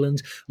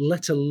England,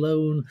 let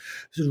alone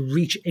sort of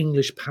reach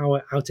English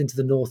power out into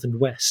the north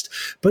and west.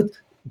 But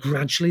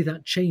gradually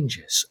that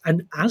changes.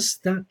 And as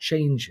that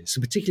changes,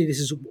 and particularly this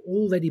has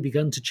already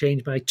begun to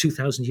change by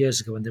 2,000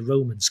 years ago when the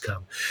Romans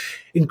come,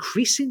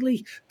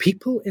 increasingly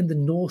people in the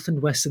north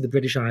and west of the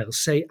British Isles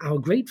say, our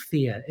great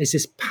fear is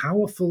this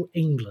powerful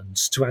England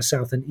to our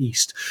south and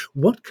east.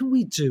 What can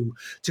we do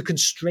to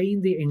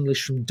constrain the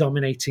English from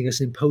dominating us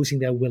and imposing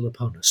their will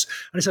upon us?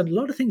 And there's a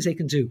lot of things they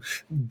can do.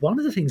 One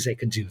of the things they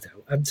can do,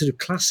 though, and sort of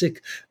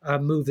classic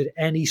move that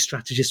any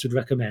strategist would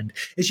recommend,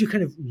 is you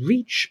kind of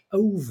reach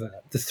over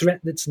the threat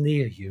that's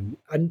near you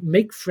and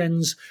make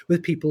friends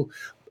with people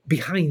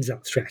behind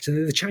that threat.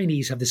 And the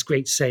Chinese have this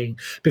great saying,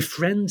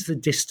 befriend the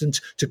distant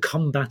to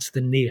combat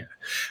the near.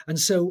 And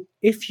so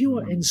if you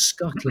are in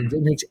Scotland,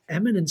 it makes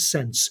eminent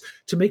sense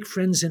to make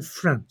friends in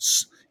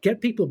France. Get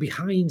people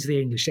behind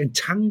the English,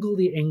 entangle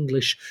the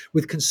English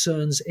with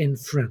concerns in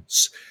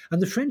France.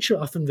 And the French are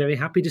often very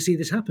happy to see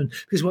this happen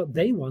because what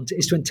they want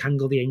is to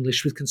entangle the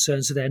English with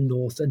concerns of their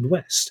north and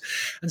west.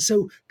 And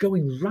so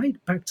going right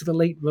back to the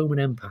late Roman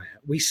Empire,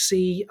 we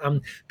see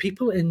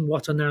people in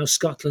what are now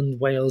Scotland,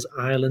 Wales,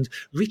 Ireland,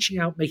 reaching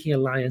out, making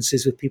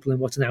alliances with people in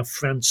what are now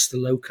France, the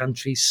Low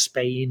Countries,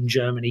 Spain,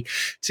 Germany,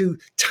 to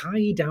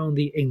tie down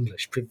the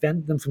English,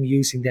 prevent them from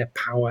using their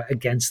power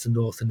against the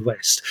north and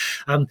west.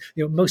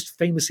 Most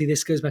famously,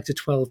 this goes back to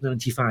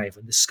 1295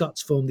 when the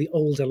Scots formed the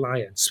Old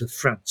Alliance with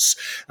France.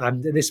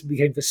 This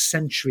became for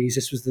centuries,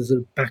 this was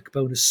the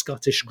backbone of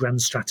Scottish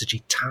grand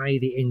strategy, tie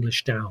the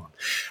English down.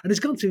 And it's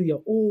gone through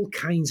all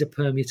kinds of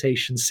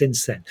permutations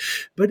since then,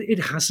 but it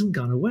hasn't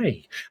gone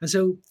away. And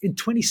so in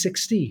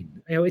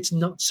 2016, it's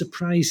not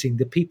surprising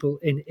that people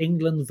in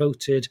England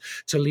voted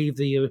to leave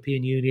the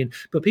European Union,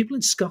 but people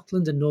in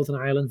Scotland and Northern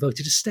Ireland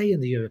voted to stay in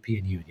the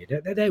European Union.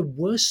 Their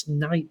worst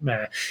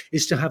nightmare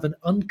is to have an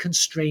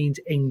unconstrained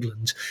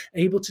England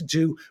able to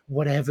do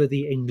whatever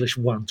the English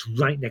want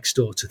right next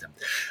door to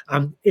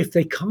them. If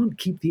they can't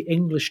keep the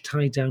English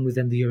tied down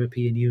within the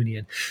European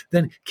Union,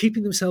 then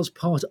keeping themselves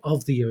part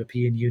of the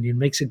European Union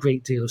makes a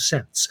great deal of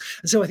sense.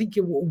 And so I think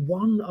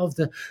one of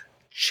the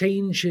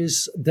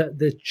changes that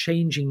the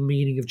changing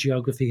meaning of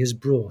geography has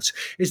brought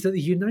is that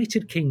the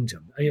United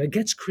Kingdom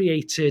gets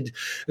created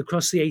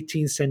across the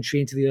 18th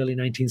century into the early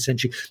 19th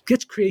century,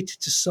 gets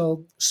created to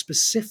solve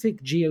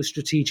specific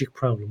geostrategic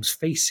problems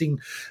facing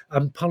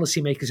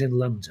policymakers in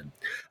London.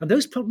 And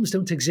those problems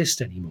don't exist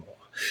anymore.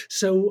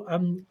 So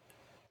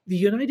the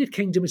United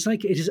Kingdom, it's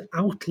like it has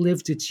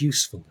outlived its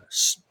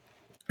usefulness.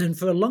 And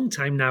for a long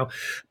time now,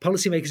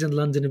 policymakers in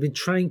London have been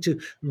trying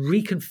to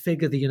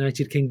reconfigure the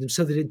United Kingdom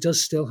so that it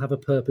does still have a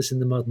purpose in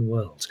the modern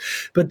world.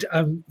 But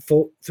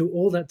through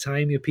all that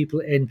time, people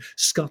in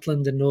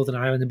Scotland and Northern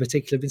Ireland in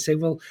particular have been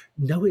saying, well,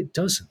 no, it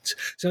doesn't.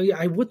 So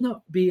I would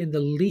not be in the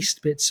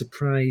least bit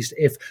surprised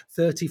if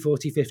 30,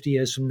 40, 50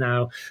 years from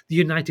now, the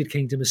United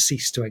Kingdom has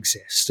ceased to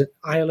exist.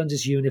 Ireland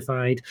is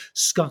unified.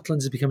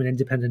 Scotland has become an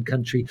independent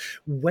country.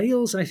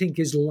 Wales, I think,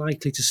 is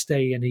likely to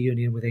stay in a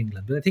union with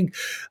England. But I think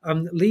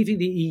leaving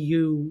the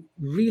EU,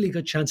 really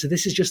good chance that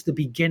this is just the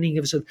beginning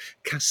of a sort of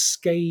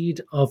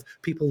cascade of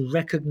people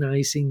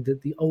recognizing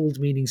that the old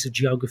meanings of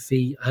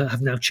geography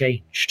have now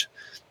changed.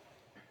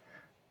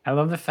 I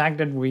love the fact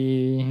that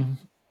we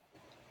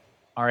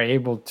are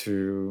able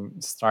to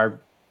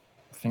start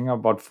thinking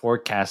about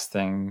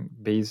forecasting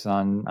based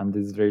on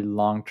this very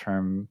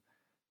long-term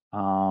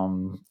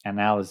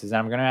analysis. And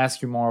I'm going to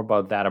ask you more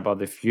about that, about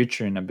the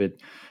future in a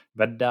bit.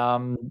 But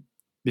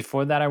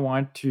before that, I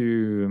want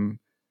to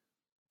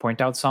point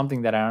out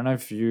something that I don't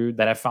know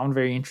that I found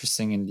very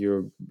interesting in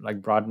your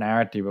broad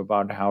narrative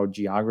about how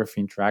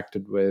geography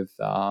interacted with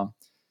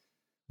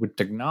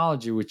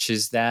technology, which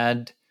is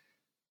that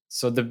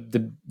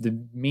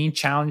the main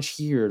challenge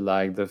here,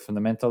 like the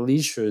fundamental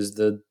issue, is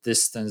the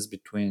distance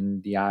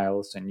between the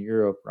Isles and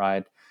Europe,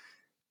 right?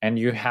 And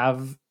you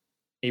have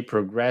a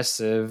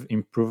progressive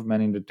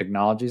improvement in the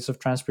technologies of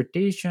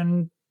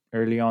transportation.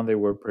 Early on, they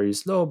were pretty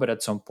slow, but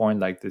at some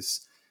point,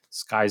 this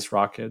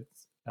skyrockets.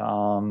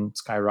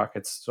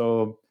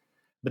 So,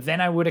 but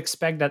then I would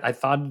expect that I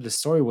thought the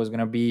story was going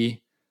to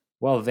be,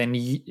 well, then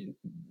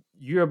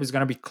Europe is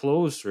going to be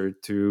closer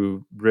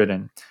to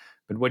Britain.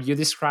 But what you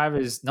describe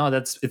is, no,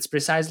 it's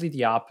precisely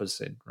the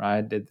opposite,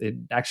 right? It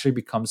actually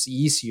becomes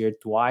easier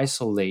to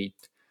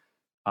isolate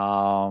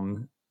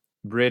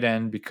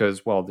Britain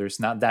because, well,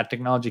 there's not that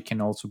technology can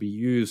also be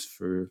used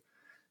for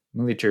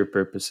military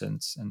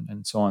purposes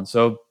and so on.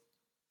 So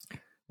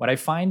what I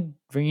find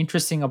very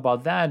interesting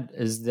about that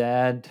is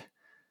that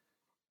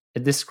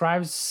it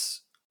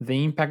describes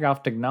the impact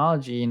of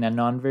technology in a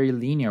non-very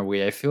linear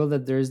way. I feel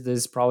that there's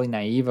this probably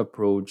naive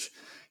approach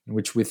in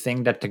which we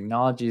think that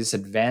technology is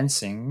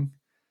advancing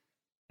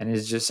and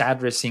is just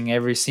addressing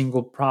every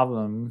single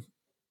problem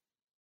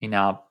in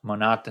a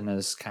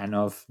monotonous kind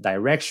of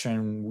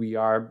direction. We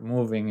are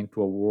moving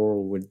into a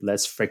world with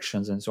less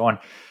frictions and so on.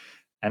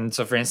 And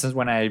so, for instance,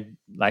 when I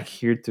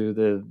hear to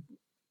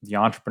the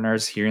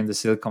entrepreneurs here in the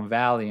Silicon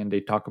Valley and they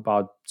talk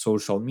about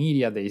social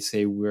media, they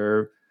say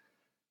we're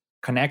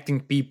connecting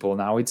people.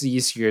 Now it's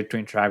easier to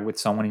interact with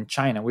someone in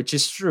China, which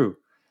is true.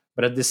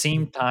 But at the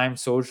same time,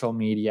 social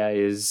media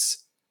is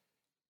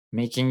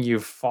making you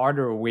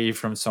farther away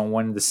from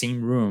someone in the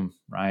same room,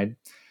 right?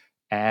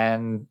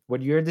 And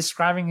what you're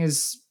describing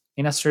is,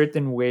 in a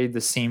certain way,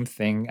 the same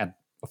thing,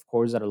 of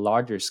course, at a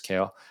larger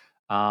scale.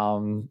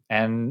 And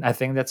I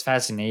think that's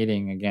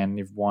fascinating, again,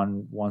 if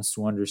one wants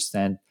to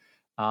understand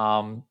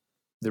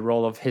the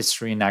role of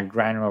history in that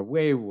granular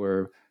way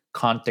where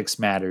context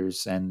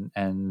matters,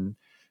 and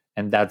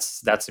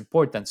that's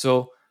important.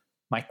 So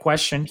my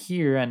question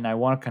here, and I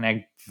want to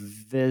connect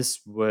this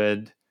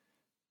with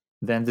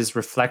then this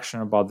reflection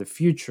about the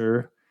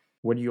future,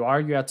 what you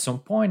argue at some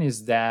point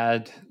is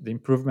that the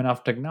improvement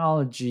of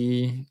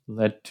technology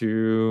led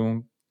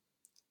to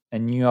a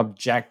new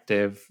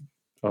objective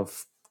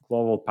of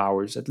global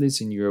powers, at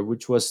least in Europe,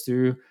 which was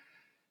to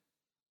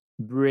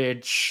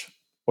bridge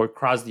or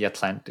cross the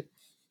Atlantic,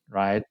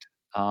 right?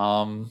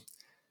 Um,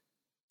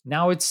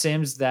 Now it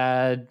seems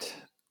that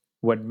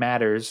what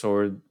matters,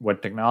 or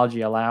what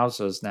technology allows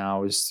us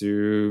now, is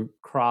to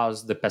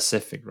cross the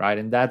Pacific, right?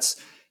 And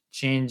that's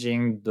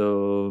changing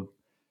the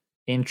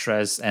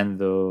interests and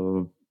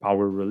the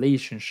power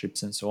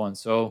relationships and so on.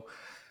 So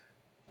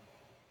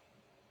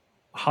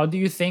how do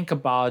you think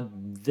about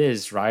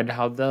this, right?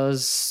 How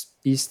does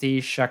East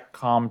Asia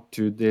come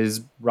to this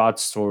broad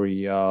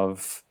story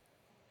of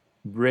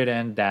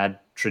Britain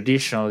that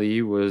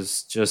traditionally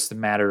was just a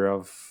matter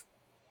of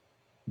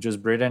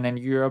just Britain and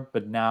Europe,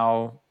 but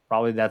now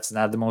probably that's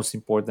not the most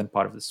important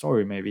part of the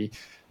story. Maybe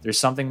there's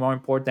something more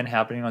important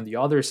happening on the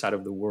other side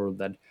of the world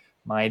that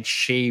might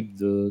shape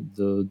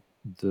the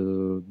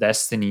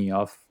destiny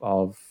of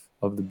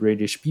the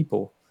British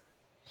people.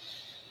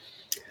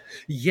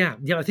 Yeah,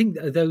 I think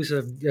those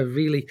are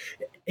really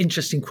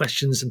interesting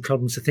questions and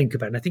problems to think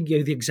about. And I think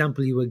the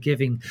example you were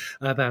giving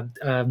about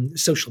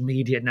social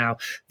media now,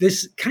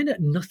 there's kind of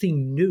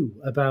nothing new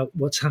about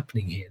what's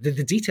happening here.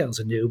 The details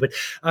are new, but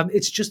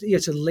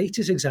it's a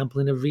latest example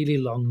in a really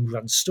long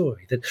run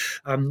story that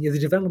the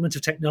development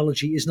of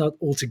technology is not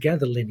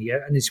altogether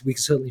linear, and we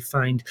can certainly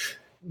find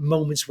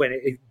moments when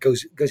it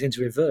goes into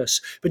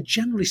reverse. But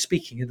generally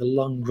speaking, in the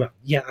long run,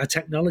 our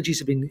technologies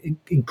have been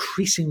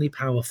increasingly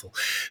powerful.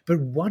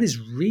 But what is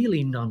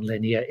really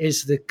nonlinear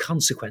is the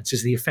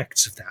consequences, the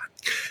effects of that.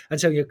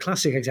 And so your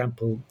classic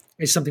example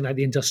is something like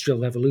the Industrial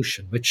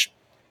Revolution, which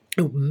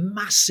a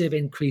massive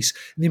increase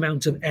in the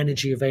amount of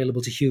energy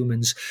available to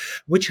humans,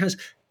 which has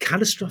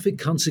catastrophic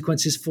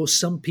consequences for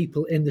some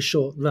people in the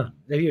short run.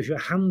 If you're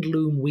a hand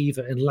loom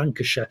weaver in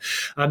Lancashire,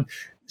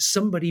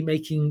 somebody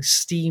making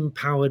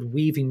steam-powered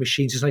weaving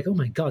machines is like, oh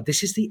my God,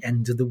 this is the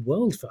end of the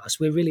world for us.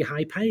 We're really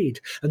high paid.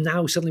 And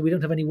now suddenly we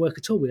don't have any work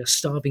at all. We are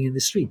starving in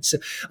the streets. So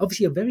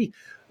obviously a very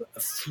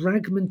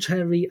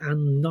fragmentary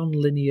and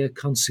non-linear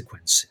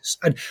consequences.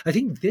 And I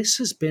think this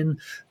has been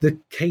the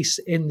case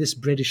in this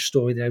British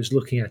story that I was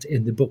looking at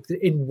in the book.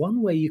 In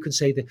one way, you can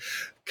say the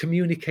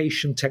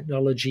communication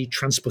technology,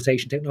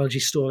 transportation technology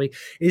story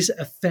is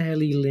a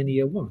fairly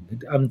linear one.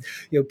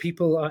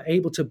 People are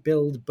able to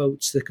build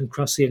boats that can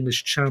cross the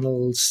English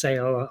Channel,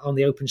 sail on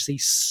the open sea,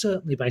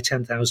 certainly by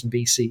 10,000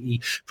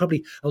 BCE,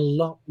 probably a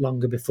lot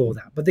longer before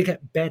that. But they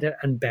get better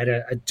and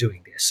better at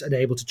doing this and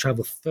able to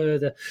travel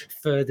further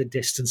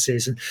distances.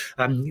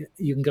 And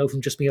you can go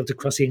from just being able to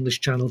cross the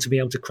English Channel to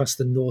being able to cross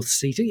the North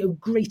Sea to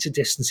greater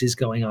distances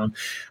going on.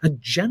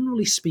 And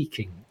generally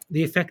speaking,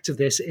 the effect of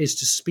this is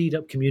to speed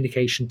up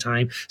communication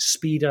time,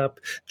 speed up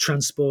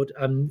transport,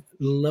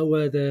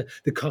 lower the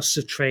costs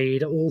of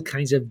trade, all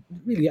kinds of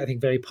really, I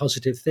think, very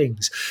positive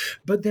things.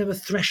 But there are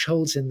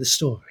thresholds in the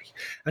story.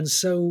 And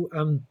so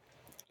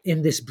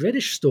in this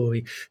British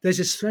story, there's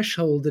this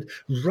threshold that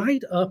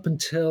right up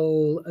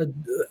until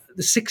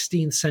the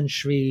 16th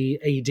century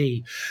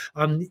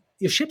AD,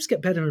 your ships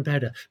get better and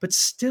better, but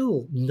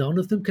still none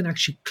of them can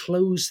actually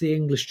close the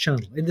English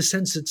Channel in the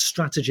sense that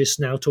strategists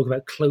now talk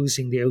about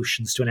closing the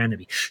oceans to an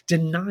enemy,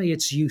 deny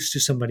its use to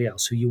somebody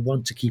else who you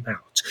want to keep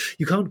out.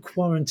 You can't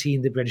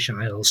quarantine the British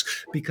Isles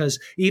because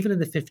even in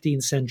the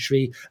 15th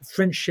century,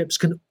 French ships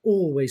can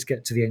always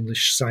get to the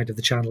English side of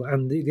the Channel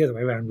and the other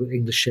way around with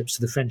English ships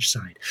to the French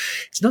side.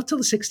 It's not till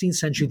the 16th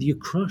century that you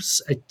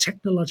cross a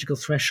technological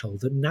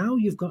threshold that now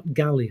you've got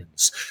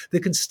galleons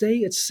that can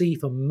stay at sea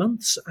for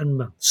months and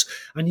months,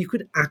 and you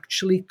could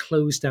actually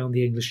close down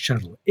the English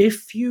Channel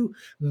if you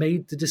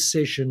made the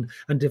decision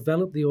and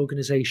developed the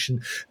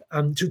organization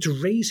to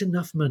raise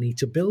enough money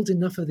to build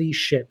enough of these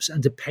ships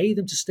and to pay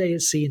them to stay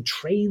at sea and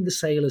train the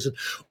sailors and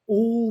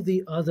all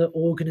the other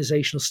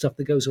organizational stuff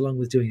that goes along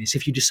with doing this.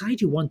 If you decide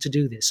you want to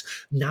do this,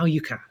 now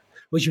you can,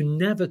 which you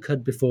never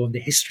could before in the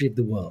history of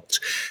the world.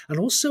 And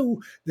also,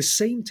 the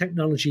same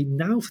technology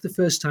now for the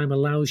first time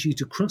allows you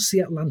to cross the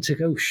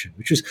Atlantic Ocean,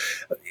 which was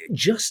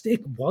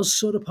it was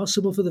sort of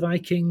possible for the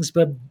Vikings,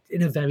 but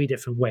in a very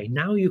different way.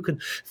 Now you can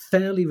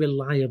fairly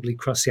reliably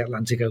cross the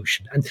Atlantic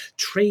Ocean, and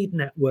trade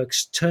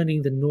networks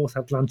turning the North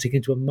Atlantic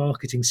into a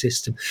marketing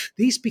system,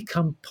 these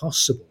become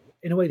possible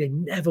in a way they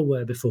never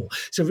were before.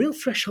 So real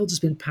threshold has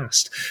been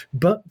passed,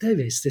 but there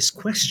is this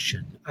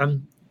question.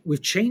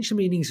 We've changed the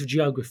meanings of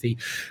geography,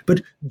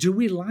 but do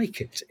we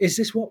like it? Is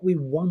this what we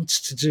want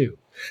to do?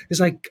 It's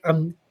like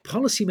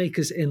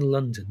policymakers in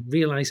London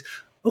realise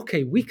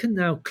okay, we can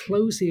now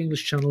close the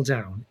English Channel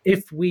down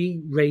if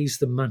we raise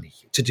the money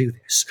to do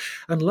this.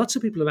 And lots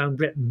of people around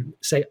Britain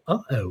say,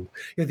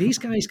 these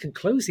guys can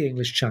close the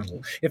English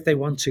Channel if they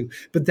want to,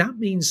 but that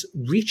means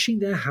reaching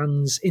their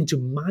hands into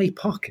my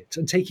pocket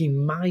and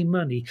taking my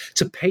money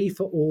to pay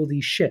for all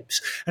these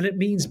ships. And it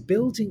means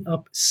building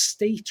up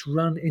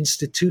state-run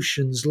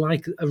institutions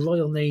like a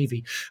Royal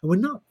Navy. And we're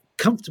not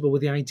comfortable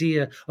with the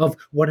idea of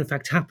what in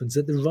fact happens,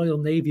 that the Royal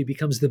Navy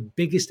becomes the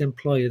biggest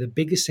employer, the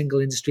biggest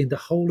single industry in the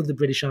whole of the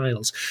British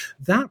Isles.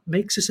 That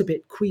makes us a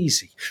bit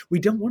queasy. We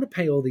don't want to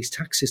pay all these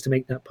taxes to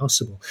make that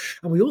possible.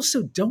 And we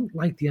also don't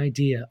like the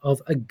idea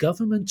of a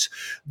government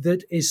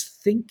that is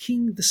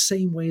thinking the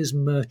same way as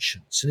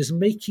merchants and is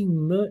making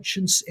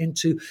merchants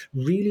into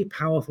really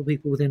powerful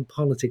people within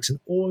politics and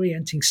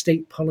orienting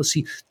state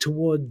policy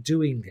toward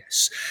doing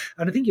this.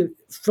 And I think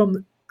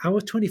from our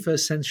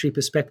 21st century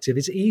perspective,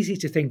 it's easy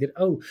to think that,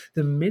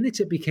 the minute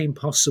it became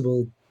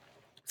possible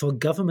for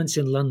governments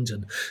in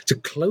London to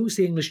close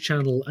the English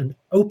Channel and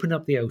open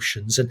up the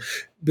oceans and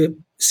be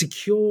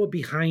secure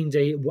behind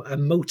a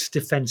moat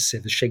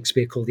defensive, as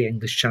Shakespeare called the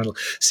English Channel,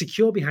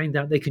 secure behind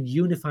that, they can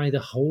unify the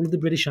whole of the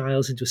British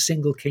Isles into a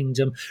single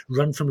kingdom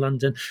run from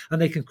London,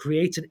 and they can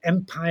create an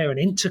empire, an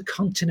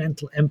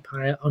intercontinental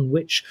empire on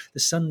which the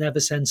sun never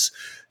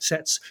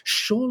sets.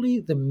 Surely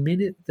the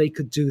minute they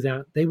could do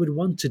that, they would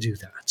want to do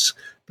that.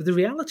 But the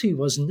reality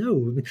was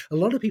no. A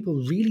lot of people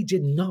really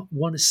did not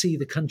want to see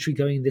the country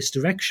going this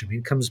direction.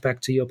 It comes back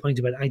to your point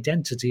about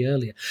identity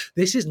earlier.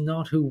 This is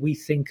not who we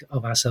think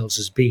of ourselves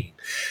as being.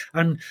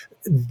 And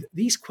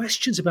these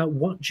questions about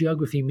what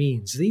geography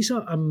means, these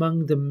are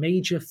among the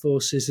major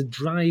forces that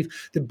drive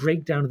the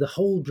breakdown of the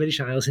whole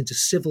British Isles into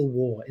civil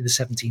war in the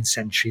 17th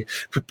century,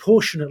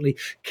 proportionately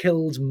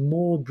killed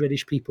more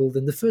British people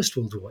than the First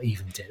World War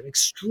even did.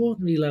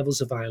 Extraordinary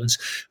levels of violence,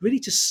 really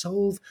to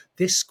solve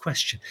this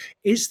question.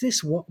 Is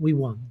this what we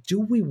want? Do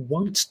we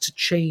want to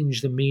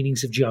change the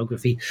meanings of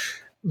geography,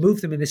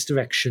 move them in this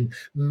direction,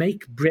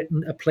 make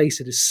Britain a place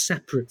that is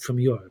separate from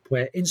Europe,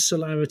 where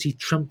insularity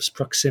trumps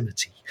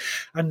proximity?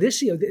 And this,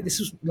 this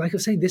is, like I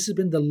was saying, this has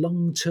been the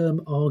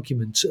long-term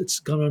argument. It's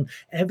gone on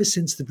ever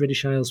since the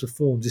British Isles were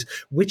formed, is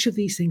which of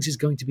these things is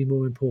going to be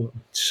more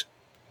important?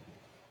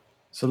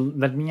 So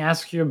let me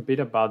ask you a bit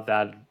about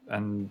that,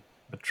 and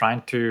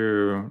trying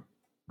to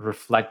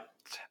reflect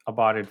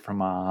about it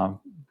from a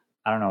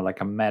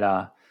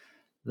meta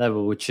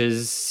level, which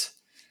is,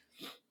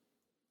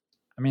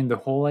 the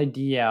whole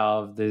idea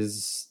of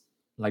this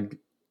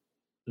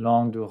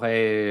longue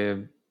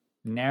durée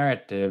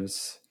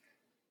narratives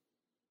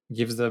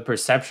gives the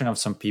perception of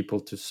some people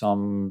to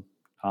some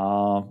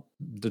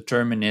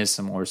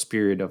determinism or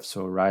spirit of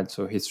so, right?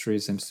 So history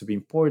seems to be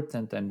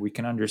important, and we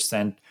can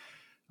understand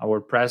our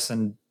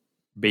present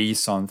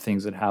based on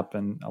things that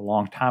happened a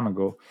long time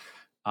ago.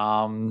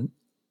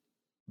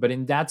 But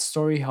in that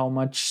story, how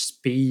much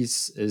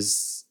space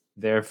is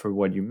there for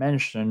what you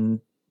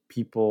mentioned,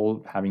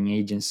 people having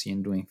agency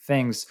and doing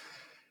things?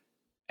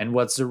 And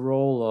what's the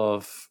role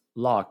of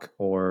luck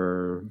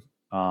or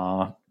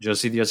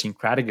just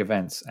idiosyncratic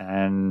events?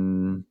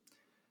 And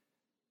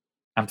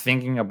I'm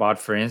thinking about,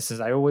 for instance,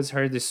 I always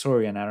heard this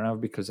story, and I don't know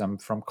because I'm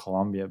from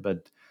Colombia,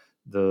 but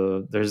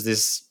there's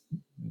this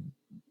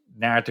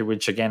narrative,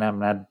 which again,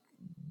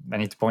 I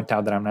need to point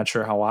out that I'm not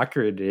sure how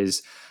accurate it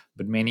is,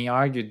 but many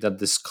argued that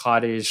the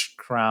Scottish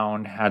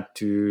crown had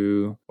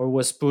to, or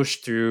was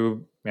pushed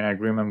through an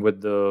agreement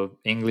with the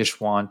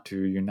English one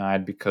to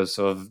unite because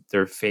of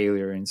their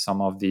failure in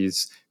some of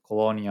these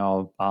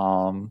colonial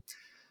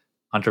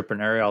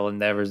entrepreneurial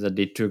endeavors that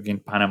they took in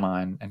Panama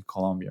and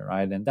Colombia,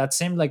 right? And that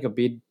seemed like a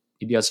bit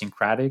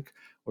idiosyncratic.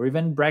 Or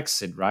even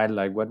Brexit, right?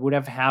 Like what would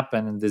have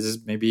happened, and this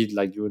is maybe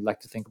like you would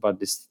like to think about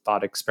this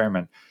thought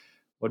experiment.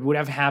 What would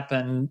have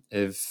happened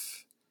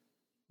if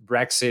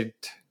Brexit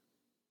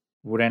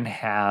wouldn't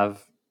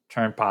have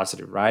turned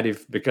positive, right?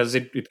 Because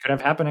it could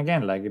have happened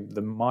again. Like if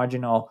the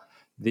marginal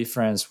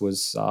difference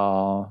was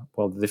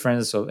the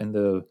difference in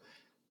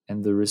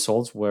the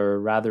results were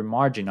rather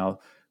marginal.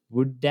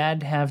 Would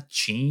that have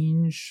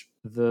changed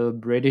the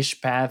British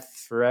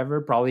path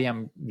forever? Probably.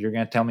 You're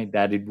going to tell me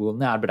that it will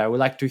not. But I would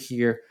like to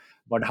hear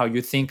about how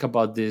you think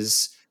about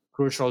these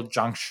crucial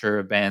juncture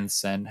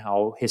events and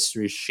how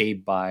history is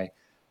shaped by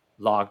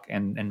luck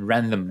and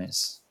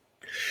randomness.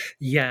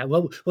 Yeah,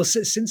 well,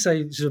 since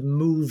I sort of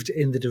moved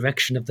in the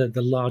direction of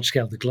the large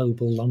scale, the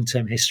global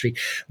long-term history,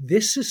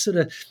 this is sort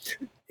of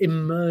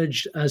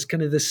emerged as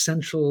kind of the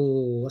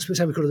central, I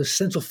suppose I would call it the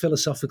central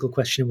philosophical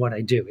question in what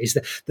I do, is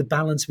the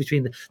balance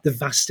between the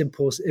vast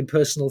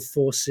impersonal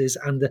forces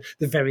and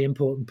the very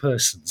important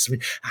persons. I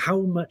mean, how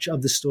much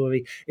of the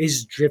story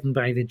is driven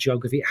by the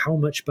geography, how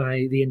much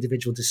by the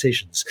individual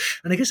decisions?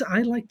 And I guess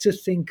I like to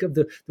think of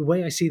the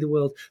way I see the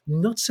world,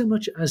 not so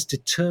much as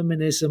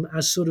determinism,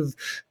 as sort of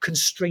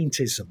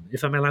constraintism,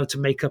 if I'm allowed to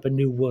make up a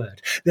new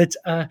word, that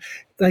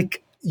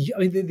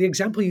the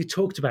example you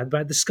talked about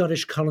the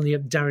Scottish colony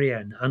of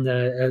Darien and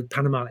the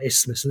Panama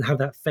Isthmus and how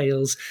that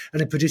fails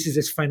and it produces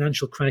this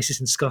financial crisis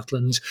in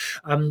Scotland.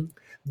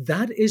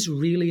 That is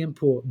really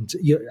important.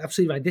 You're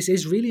absolutely right. This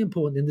is really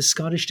important in the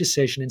Scottish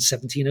decision in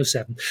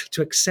 1707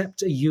 to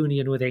accept a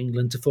union with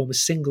England to form a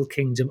single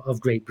kingdom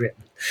of Great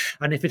Britain.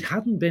 And if it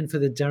hadn't been for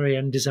the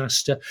Darien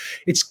disaster,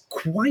 it's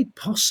quite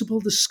possible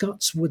the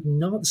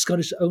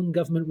Scottish own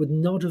government would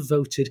not have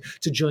voted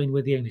to join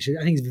with the English.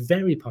 I think it's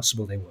very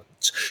possible they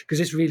wouldn't, because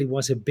this really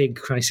was a big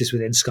crisis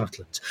within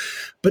Scotland.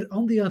 But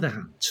on the other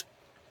hand,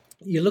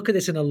 you look at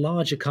this in a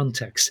larger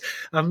context.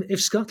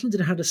 If Scotland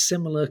had had a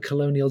similar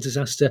colonial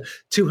disaster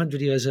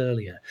 200 years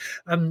earlier,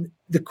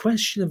 the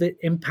question of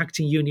it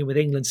impacting union with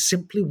England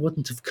simply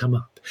wouldn't have come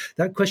up.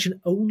 That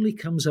question only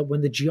comes up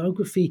when the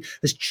geography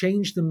has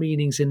changed the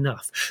meanings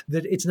enough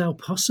that it's now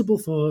possible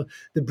for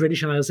the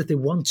British Isles, if they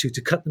want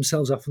to cut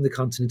themselves off from the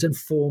continent and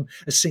form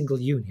a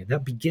single union.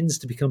 That begins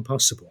to become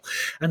possible.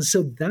 And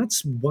so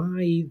that's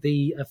why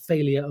the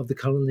failure of the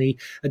colony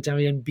at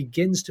Darien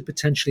begins to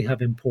potentially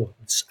have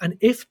importance. And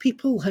if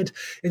people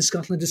in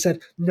Scotland had said,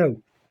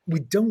 no,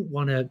 we don't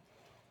want to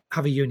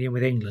have a union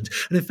with England.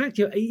 And in fact,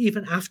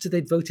 even after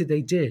they'd voted,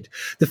 they did.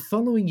 The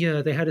following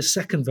year, they had a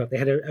second vote. They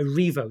had a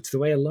revote, the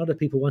way a lot of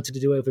people wanted to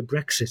do over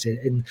Brexit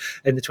in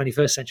the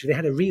 21st century. They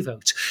had a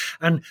revote.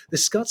 And the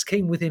Scots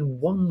came within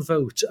one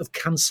vote of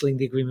cancelling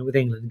the agreement with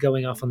England,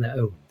 going off on their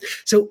own.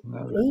 So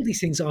all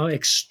these things are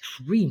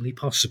extremely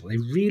possible. They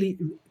really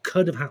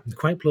could have happened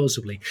quite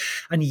plausibly.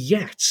 And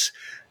yet,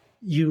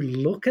 you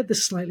look at the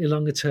slightly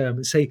longer term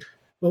and say,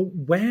 well,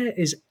 where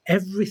is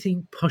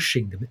everything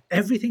pushing them?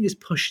 Everything is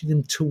pushing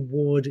them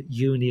toward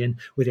union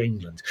with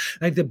England.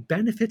 Like the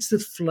benefits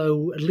that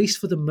flow, at least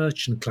for the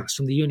merchant class,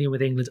 from the union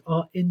with England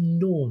are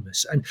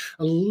enormous. And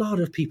a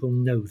lot of people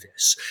know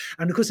this.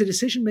 And of course, the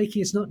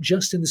decision-making is not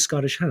just in the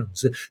Scottish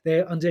hands.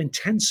 They're under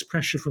intense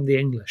pressure from the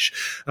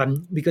English,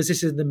 because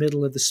this is in the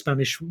middle of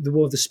the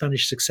War of the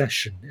Spanish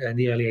Succession in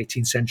the early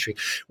 18th century,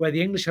 where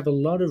the English have a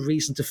lot of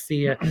reason to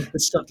fear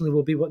that Scotland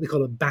will be what they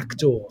call a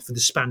backdoor for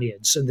the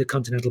Spaniards and the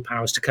continental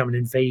powers to come and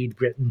invade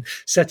Britain,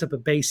 set up a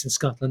base in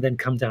Scotland, then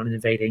come down and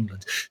invade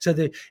England. So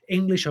the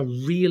English are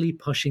really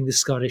pushing the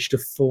Scottish to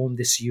form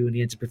this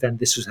union to prevent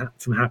this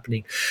from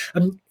happening.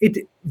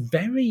 It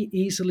very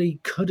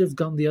easily could have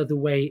gone the other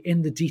way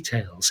in the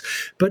details.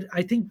 But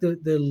I think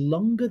the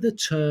longer the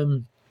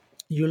term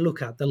you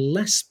look at, the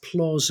less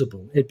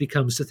plausible it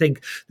becomes to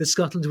think that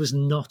Scotland was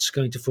not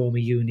going to form a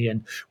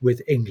union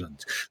with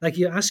England. Like,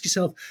 you ask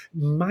yourself,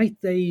 might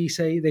they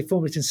say they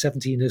formed it in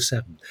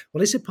 1707?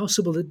 Well, is it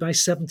possible that by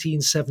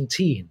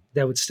 1717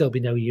 there would still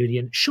be no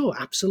union? Sure,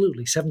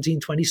 absolutely.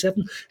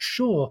 1727?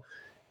 Sure.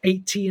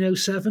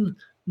 1807?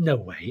 No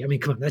way. I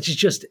mean, come on, that is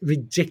just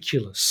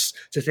ridiculous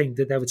to think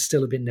that there would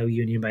still have been no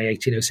union by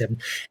 1807.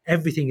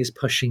 Everything is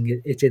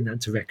pushing it in that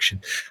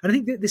direction. And I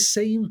think that the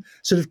same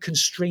sort of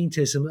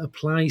constraintism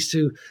applies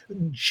to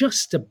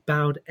just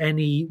about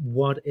any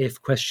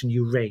what-if question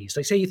you raise.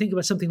 Like, say you think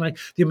about something like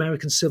the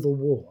American Civil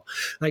War.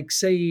 Like,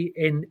 say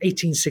in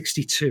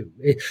 1862,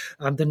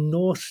 the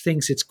North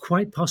thinks it's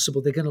quite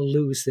possible they're going to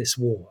lose this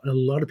war. And a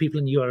lot of people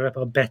in Europe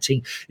are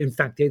betting, in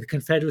fact, the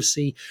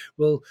Confederacy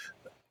will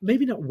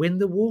maybe not win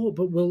the war,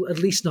 but will at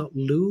least not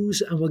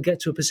lose, and we'll get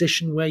to a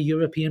position where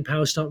European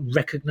powers start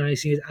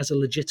recognizing it as a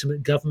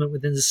legitimate government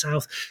within the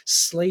South.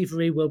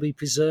 Slavery will be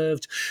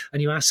preserved. And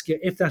you ask,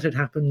 if that had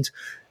happened,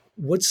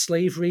 would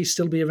slavery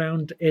still be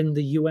around in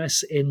the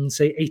US in,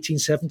 say,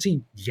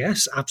 1870?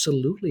 Yes,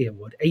 absolutely it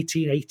would.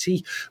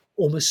 1880?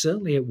 Almost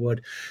certainly it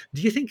would.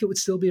 Do you think it would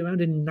still be around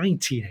in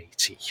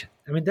 1980?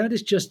 I mean, that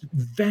is just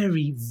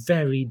very,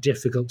 very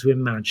difficult to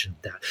imagine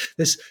that.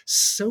 There's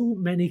so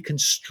many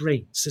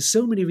constraints. There's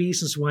so many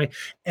reasons why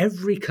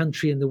every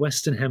country in the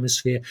Western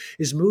Hemisphere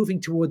is moving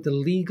toward the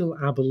legal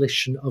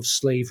abolition of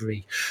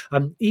slavery,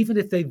 even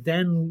if they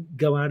then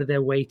go out of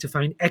their way to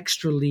find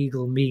extra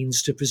legal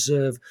means to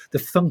preserve the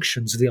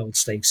functions of the old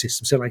slave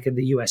system. So like in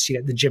the US, you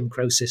get the Jim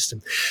Crow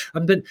system.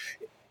 But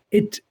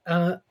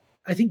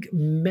I think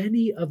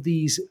many of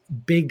these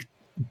big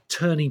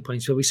turning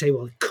points where we say,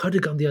 well, it could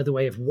have gone the other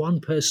way if one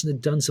person had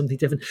done something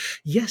different.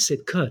 Yes,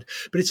 it could.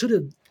 But it sort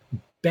of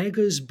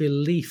beggars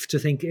belief to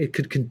think it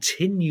could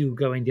continue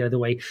going the other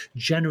way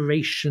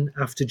generation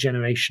after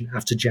generation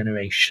after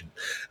generation.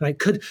 Like,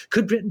 could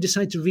Britain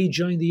decide to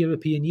rejoin the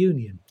European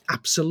Union?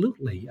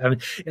 Absolutely. I mean,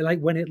 like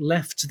when it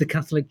left the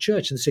Catholic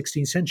Church in the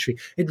 16th century,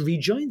 it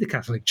rejoined the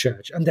Catholic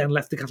Church and then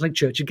left the Catholic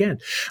Church again.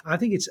 I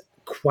think it's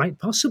quite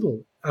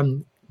possible.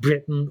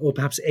 Britain, or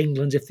perhaps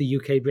England, if the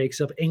UK breaks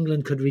up,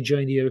 England could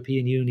rejoin the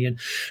European Union.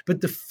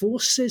 But the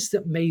forces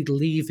that made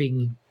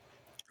leaving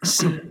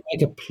seem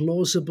like a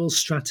plausible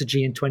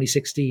strategy in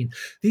 2016,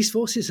 these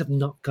forces have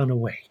not gone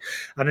away.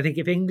 And I think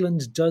if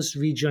England does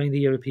rejoin the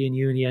European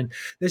Union,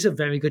 there's a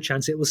very good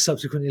chance it will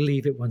subsequently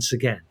leave it once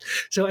again.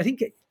 So I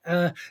think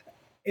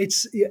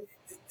it's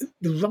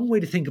the wrong way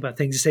to think about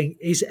things is saying,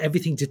 is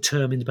everything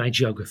determined by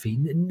geography?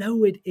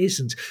 No, it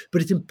isn't.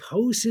 But it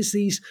imposes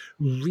these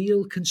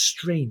real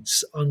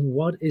constraints on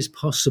what is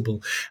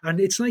possible. And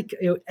it's like,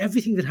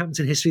 everything that happens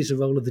in history is a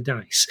roll of the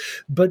dice.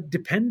 But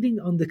depending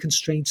on the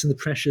constraints and the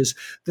pressures,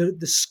 the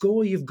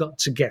score you've got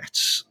to get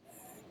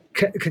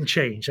can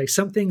change. Like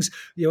some things,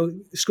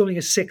 scoring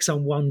a 6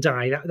 on one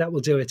die, that will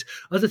do it.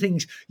 Other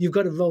things, you've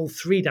got to roll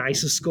 3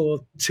 dice and score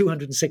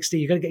 260.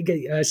 You've got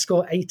to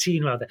score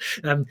 18 rather.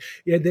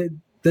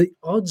 The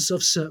odds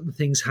of certain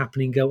things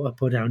happening go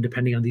up or down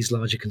depending on these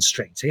larger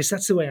constraints. I guess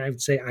that's the way I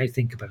would say I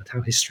think about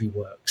how history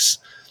works.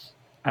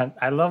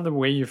 I love the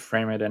way you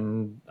frame it,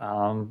 and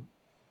I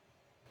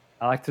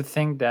like to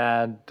think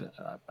that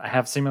I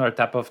have similar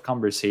type of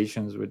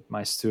conversations with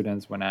my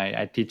students when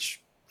I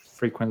teach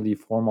frequently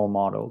formal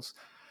models.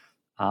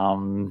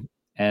 And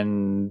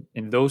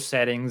in those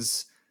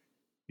settings,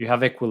 you have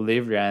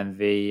equilibria and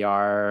they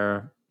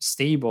are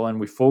stable, and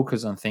we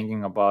focus on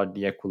thinking about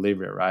the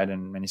equilibria, right?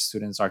 And many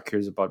students are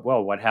curious about,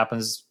 well, what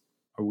happens?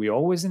 Are we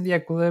always in the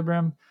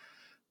equilibrium?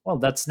 Well,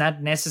 that's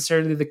not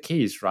necessarily the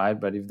case, right?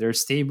 But if they're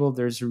stable,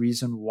 there's a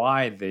reason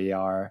why they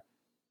are.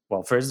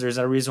 Well, first, there's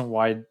a reason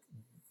why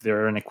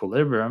they're in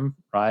equilibrium,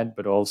 right?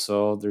 But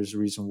also there's a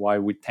reason why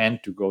we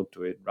tend to go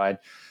to it, right?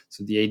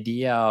 So the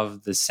idea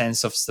of the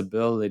sense of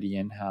stability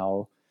and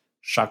how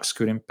shocks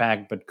could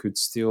impact, but could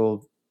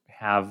still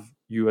have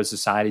you a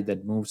society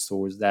that moves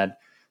towards that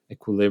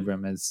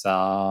equilibrium is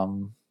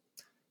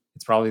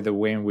it's probably the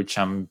way in which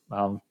I'm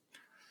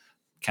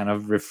kind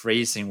of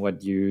rephrasing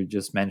what you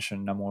just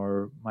mentioned in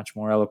a much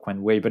more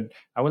eloquent way. But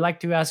I would like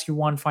to ask you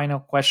one final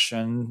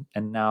question,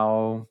 and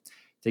now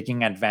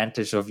taking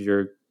advantage of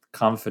your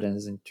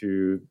confidence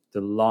into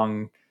the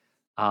long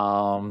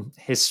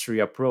history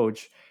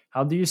approach,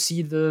 how do you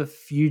see the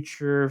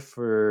future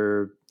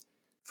for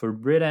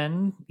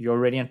Britain? You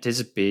already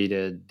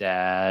anticipated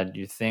that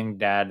you think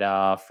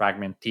that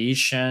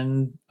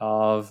fragmentation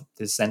of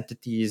these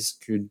entities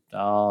could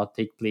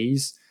take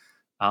place.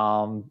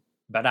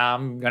 But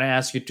I'm going to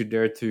ask you to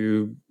dare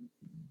to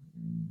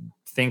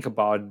think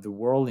about the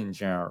world in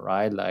general,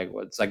 right? Like,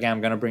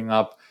 I'm going to bring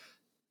up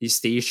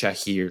East Asia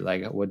here.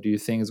 Like, what do you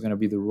think is going to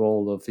be the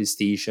role of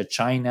East Asia,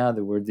 China?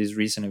 There were these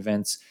recent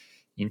events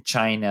in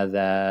China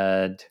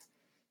that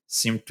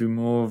seem to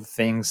move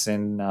things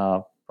in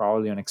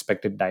probably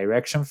unexpected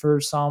direction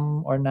for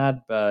some or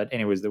not. But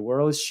anyways, the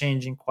world is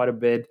changing quite a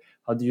bit.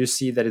 How do you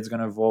see that it's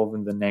going to evolve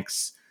in the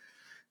next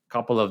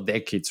couple of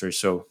decades or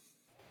so?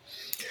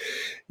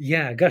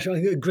 Yeah, gosh,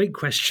 a great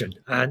question.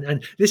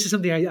 And this is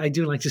something I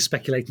do like to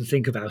speculate and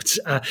think about.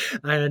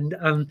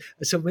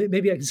 So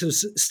maybe I can sort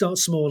of start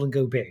small and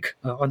go big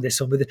on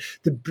this one. With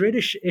the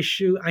British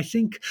issue, I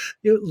think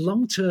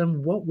long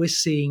term, what we're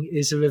seeing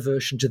is a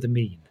reversion to the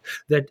mean.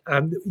 That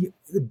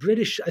the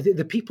British,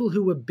 the people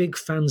who were big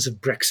fans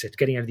of Brexit,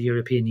 getting out of the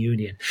European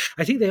Union,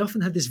 I think they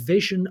often had this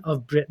vision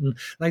of Britain,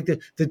 like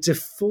the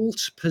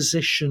default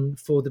position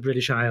for the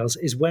British Isles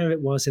is where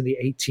it was in the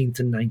 18th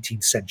and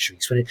 19th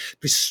centuries, when it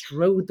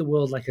bestrode the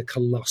world like a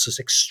colossus,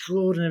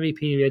 extraordinary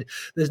period.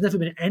 There's never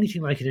been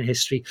anything like it in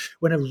history,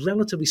 when a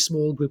relatively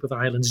small group of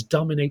islands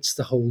dominates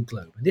the whole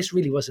globe. And this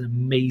really was an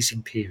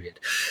amazing period.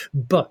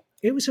 But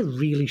it was a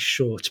really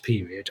short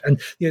period.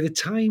 And the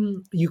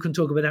time you can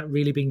talk about that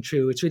really being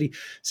true, it's really,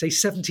 say,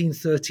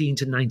 1713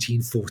 to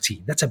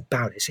 1914. That's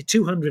about it. Say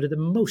 200, at the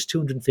most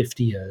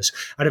 250 years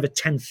out of a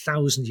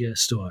 10,000-year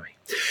story.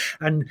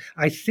 And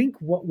I think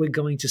what we're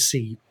going to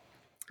see,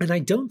 and I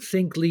don't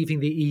think leaving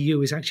the EU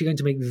is actually going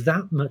to make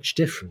that much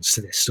difference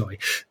to this story.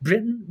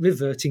 Britain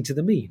reverting to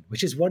the mean,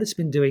 which is what it's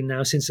been doing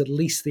now since at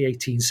least the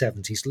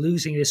 1870s,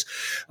 losing this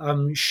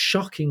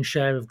shocking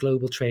share of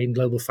global trade and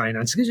global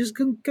finance, just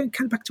going kind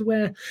of back to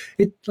where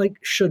it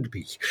should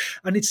be.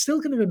 And it's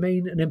still going to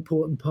remain an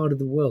important part of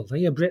the world.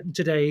 Britain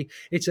today,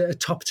 it's a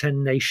top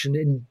 10 nation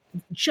in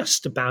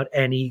just about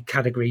any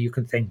category you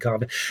can think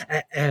of.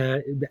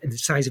 The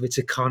size of its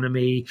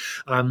economy,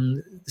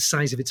 the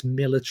size of its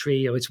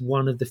military, it's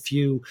one of the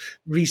few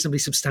reasonably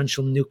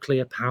substantial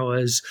nuclear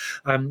powers.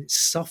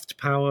 Soft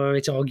power,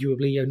 it's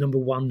arguably number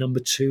one, number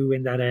two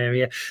in that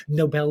area.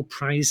 Nobel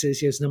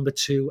Prizes is number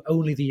two.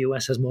 Only the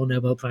US has more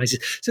Nobel Prizes.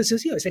 So it's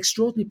an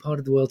extraordinary part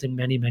of the world in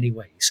many, many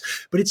ways.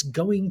 But it's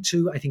going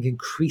to, I think,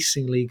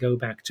 increasingly go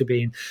back to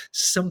being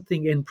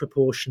something in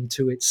proportion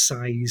to its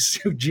size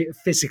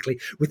physically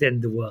within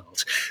the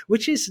world,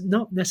 which is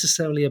not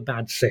necessarily a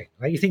bad thing.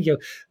 You think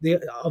the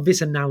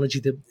obvious analogy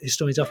that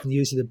historians often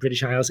use of the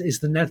British Isles is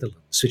the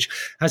Netherlands, which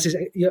has this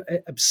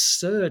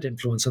absurd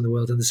influence on the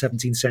world in the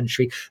 17th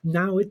century.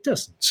 Now it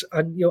doesn't.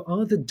 And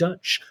are the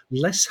Dutch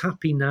less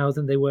happy now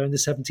than they were in the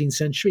 17th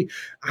century?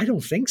 I don't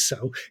think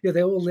so.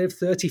 They all live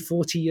 30,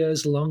 40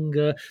 years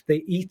longer.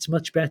 They eat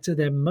much better.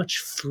 They're much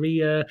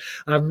freer.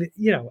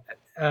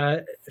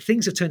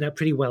 Things have turned out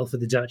pretty well for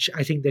the Dutch.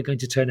 I think they're going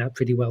to turn out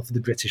pretty well for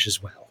the British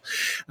as well.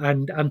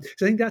 And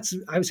so I think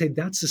I would say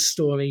that's a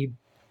story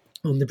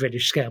on the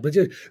British scale. But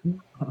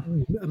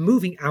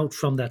moving out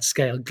from that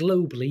scale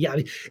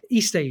globally,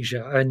 East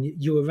Asia, and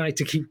you were right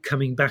to keep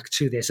coming back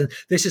to this. And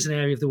this is an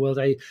area of the world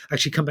I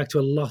actually come back to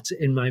a lot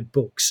in my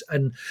books.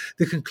 And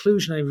the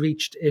conclusion I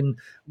reached in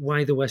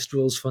Why the West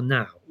Rules for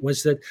Now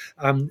was that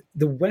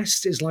the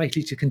West is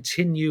likely to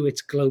continue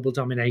its global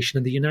domination,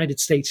 and the United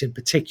States in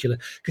particular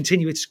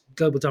continue its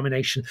global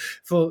domination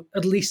for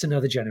at least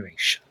another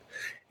generation.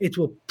 It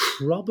will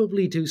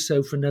probably do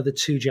so for another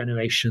 2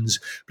 generations,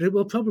 but it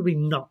will probably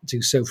not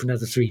do so for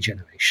another 3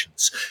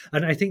 generations.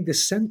 And I think the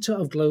center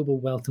of global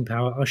wealth and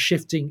power are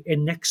shifting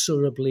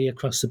inexorably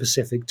across the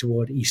Pacific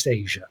toward East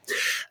Asia.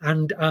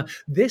 And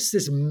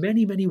there's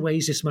many, many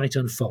ways this might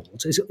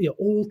unfold. There's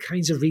all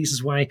kinds of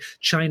reasons why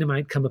China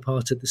might come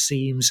apart at the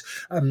seams.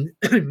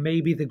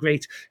 Maybe the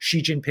great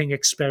Xi Jinping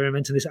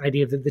experiment and this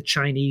idea of the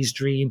Chinese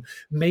dream,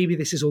 maybe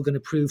this is all going to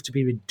prove to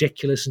be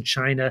ridiculous and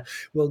China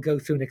will go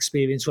through an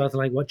experience rather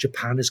like what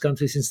Japan has gone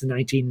through since the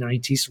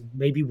 1990s,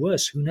 maybe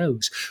worse, who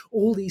knows?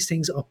 All these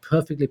things are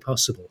perfectly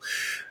possible.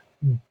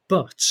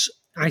 But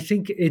I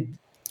think it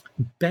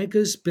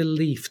beggars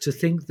belief to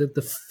think that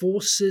the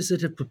forces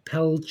that have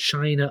propelled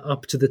China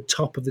up to the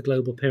top of the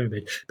global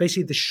pyramid,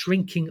 basically the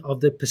shrinking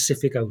of the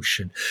Pacific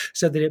Ocean,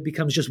 so that it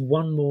becomes just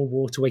one more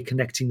waterway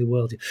connecting the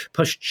world,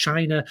 push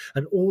China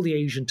and all the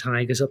Asian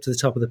tigers up to the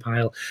top of the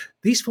pile.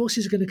 These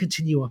forces are going to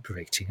continue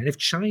operating. And if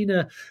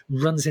China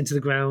runs into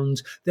the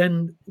ground,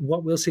 then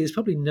what we'll see is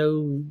probably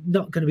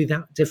not going to be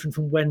that different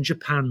from when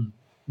Japan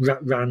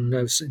ran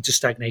into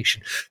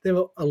stagnation. There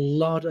are a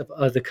lot of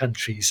other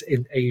countries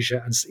in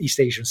Asia and East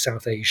Asia and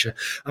South Asia.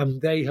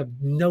 They have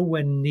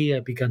nowhere near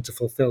begun to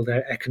fulfill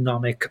their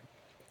economic,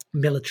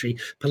 military,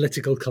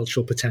 political,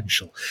 cultural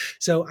potential.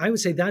 So I would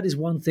say that is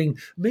one thing,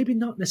 maybe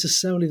not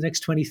necessarily the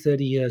next 20,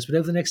 30 years, but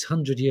over the next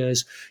 100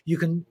 years, you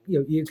can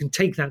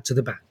take that to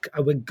the bank.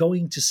 We're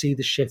going to see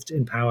the shift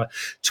in power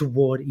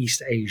toward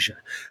East Asia.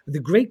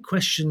 The great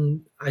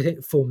question, I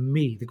think, for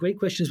me, the great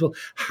question is, well,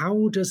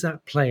 how does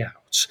that play out?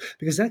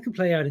 Because that can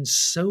play out in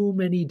so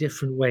many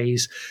different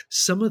ways.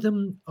 Some of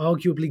them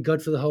arguably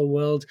good for the whole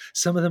world.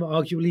 Some of them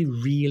arguably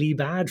really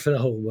bad for the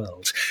whole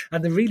world.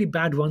 And the really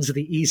bad ones are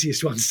the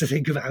easiest ones to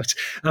think about.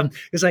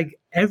 It's like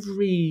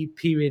every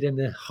period in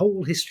the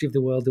whole history of the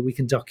world that we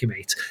can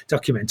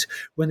document,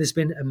 when there's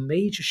been a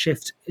major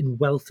shift in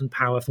wealth and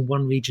power from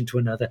one region to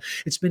another,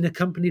 it's been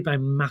accompanied by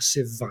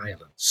massive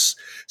violence.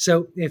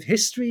 So if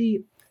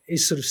history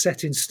is sort of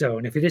set in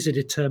stone, if it is a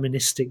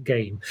deterministic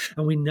game,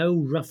 and we know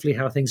roughly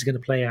how things are going to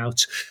play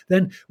out,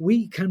 then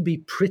we can be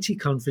pretty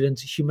confident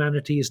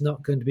humanity is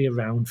not going to be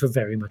around for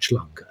very much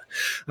longer.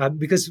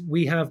 Because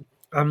we have...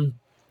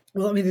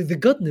 Well, I mean, the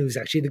good news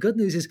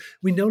is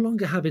we no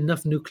longer have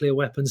enough nuclear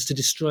weapons to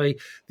destroy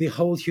the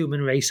whole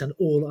human race and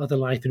all other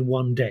life in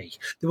one day,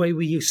 the way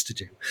we used to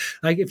do.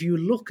 Like, if you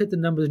look at the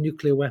number of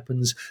nuclear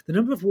weapons, the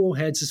number of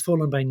warheads has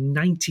fallen by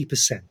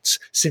 90%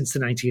 since the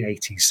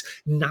 1980s.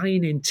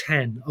 9 in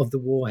 10 of the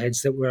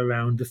warheads that were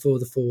around before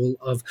the fall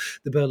of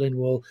the Berlin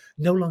Wall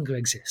no longer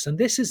exist. And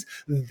this is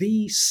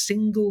the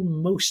single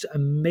most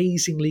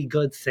amazingly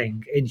good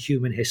thing in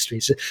human history.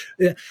 So,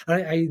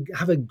 I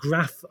have a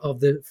graph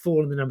of the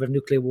fall in the number of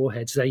nuclear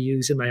warheads that I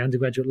use in my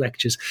undergraduate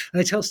lectures.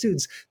 And I tell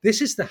students, this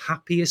is the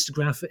happiest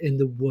graph in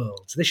the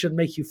world. This should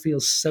make you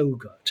feel so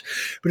good.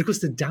 But of course,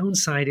 the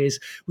downside is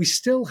we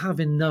still have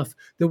enough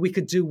that we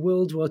could do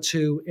World War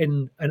II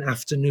in an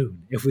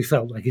afternoon if we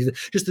felt like it.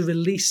 Just the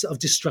release of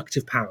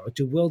destructive power,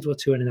 do World War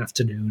II in an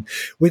afternoon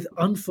with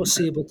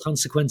unforeseeable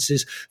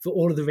consequences for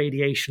all of the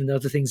radiation and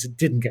other things that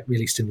didn't get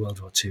released in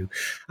World War II.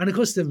 And of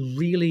course, the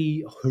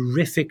really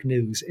horrific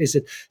news is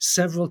that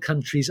several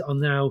countries are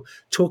now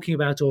talking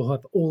about or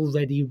have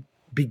already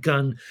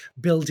begun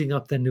building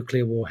up their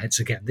nuclear warheads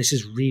again. This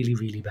is really,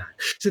 really bad.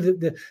 So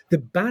the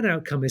bad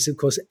outcome is, of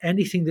course,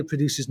 anything that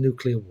produces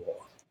nuclear war.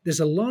 There's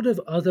a lot of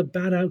other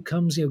bad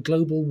outcomes.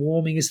 Global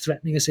warming is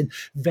threatening us in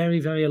very,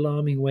 very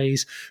alarming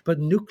ways. But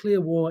nuclear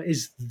war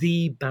is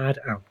the bad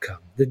outcome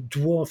that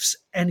dwarfs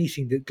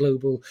anything that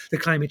the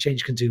climate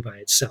change can do by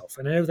itself.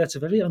 And I know that's a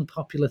very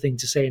unpopular thing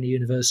to say in a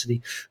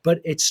university,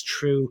 but it's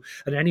true.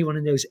 And anyone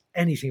who knows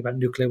anything about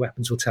nuclear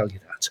weapons will tell you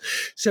that.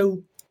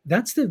 So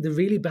that's the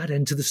really bad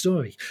end to the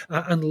story.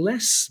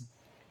 Unless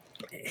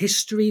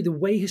history, the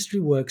way history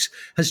works,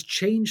 has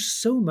changed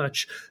so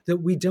much that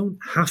we don't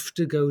have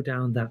to go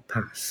down that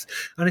path.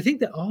 And I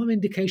think there are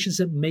indications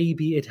that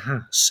maybe it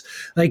has.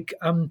 Like,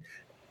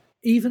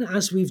 even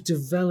as we've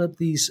developed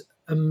these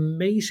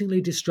amazingly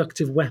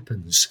destructive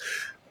weapons,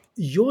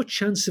 your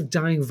chance of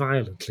dying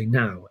violently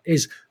now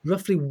is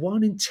roughly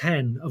 1 in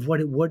 10 of what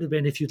it would have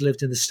been if you'd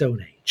lived in the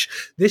Stone Age.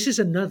 This is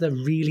another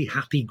really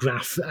happy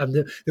graph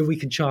that we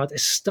can chart.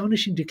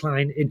 Astonishing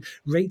decline in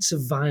rates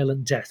of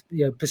violent death,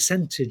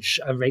 percentage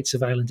rates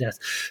of violent death,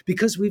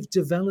 because we've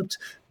developed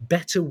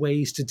better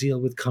ways to deal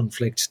with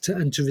conflict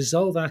and to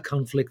resolve our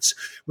conflicts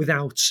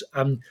without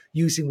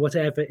using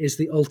whatever is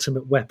the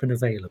ultimate weapon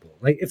available.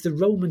 Like, if the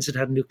Romans had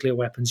had nuclear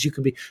weapons, you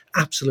can be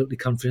absolutely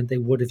confident they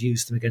would have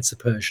used them against the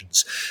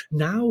Persians.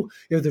 Now,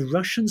 the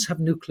Russians have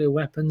nuclear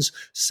weapons.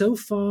 So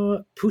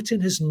far,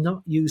 Putin has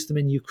not used them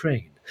in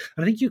Ukraine.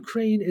 And I think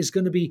Ukraine is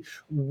going to be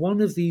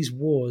one of these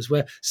wars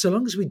where, so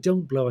long as we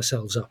don't blow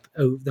ourselves up,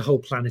 the whole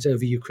planet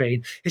over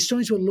Ukraine,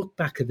 historians will look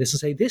back at this and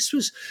say, this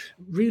was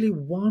really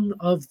one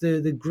of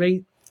the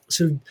great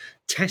sort of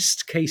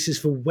test cases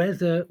for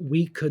whether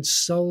we could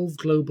solve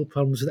global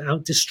problems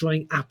without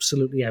destroying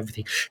absolutely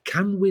everything.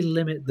 Can we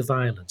limit the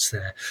violence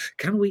there?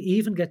 Can we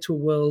even get to a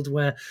world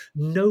where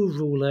no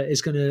ruler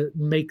is going to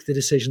make the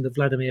decision that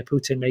Vladimir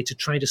Putin made to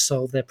try to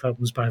solve their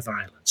problems by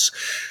violence?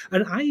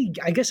 And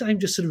I guess I'm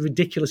just sort of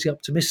ridiculously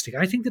optimistic.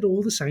 I think that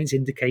all the signs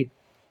indicate,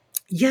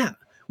 yeah,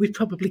 we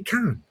probably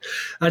can.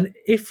 And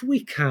if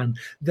we can,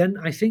 then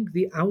I think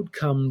the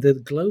outcome, the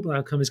global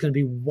outcome, is going to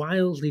be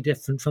wildly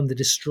different from the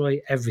destroy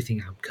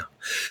everything outcome.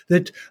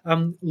 That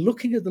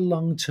looking at the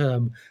long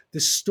term, the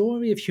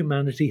story of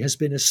humanity has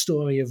been a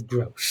story of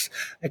growth,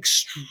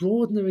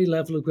 extraordinary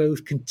level of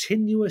growth,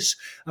 continuous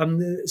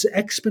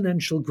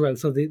exponential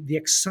growth, or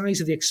the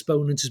size of the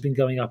exponent has been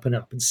going up and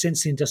up. And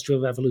since the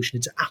Industrial Revolution,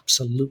 it's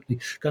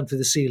absolutely gone through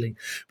the ceiling.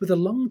 But the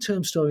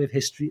long-term story of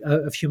history,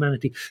 of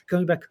humanity,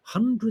 going back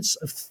hundreds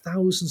of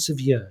thousands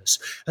of years,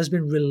 has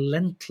been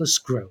relentless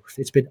growth.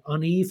 It's been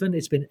uneven,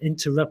 it's been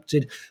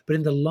interrupted, but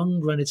in the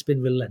long run, it's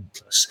been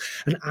relentless.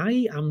 And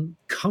I am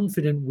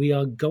confident we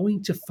are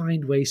going to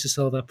find ways to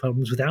solve our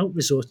problems without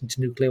resorting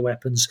to nuclear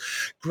weapons.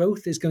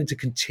 Growth is going to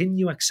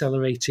continue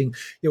accelerating.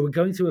 We're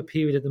going through a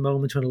period at the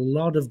moment when a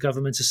lot of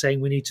governments are saying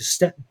we need to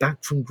step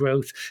back from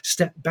growth,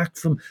 step back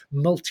from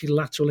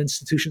multilateral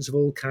institutions of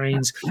all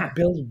kinds,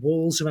 build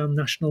walls around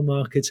national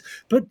markets.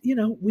 But,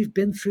 we've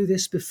been through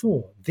this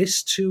before.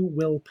 This too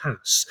will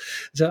pass.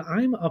 So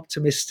I'm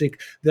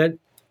optimistic that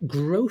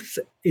growth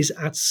is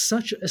at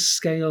such a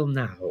scale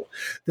now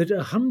that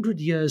 100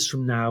 years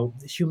from now,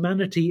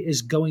 humanity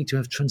is going to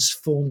have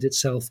transformed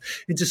itself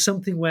into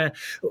something where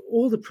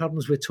all the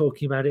problems we're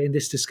talking about in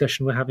this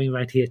discussion we're having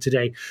right here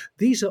today,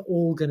 these are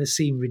all going to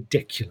seem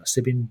ridiculous.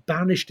 They've been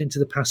banished into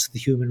the past of the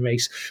human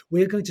race.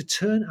 We're going to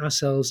turn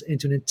ourselves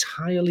into an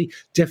entirely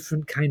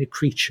different kind of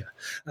creature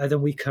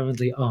than we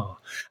currently are.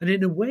 And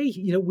in a way,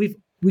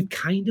 we've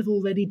kind of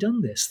already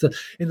done this.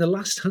 In the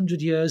last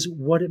 100 years,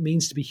 what it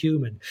means to be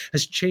human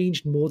has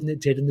changed more than it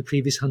did in the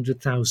previous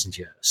 100,000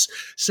 years.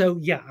 So,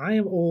 yeah, I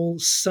am all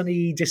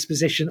sunny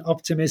disposition,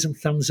 optimism,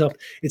 thumbs up.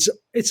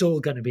 It's all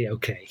going to be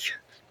okay.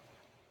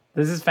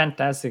 This is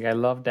fantastic. I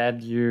love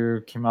that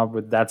you came up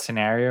with that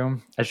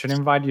scenario. I should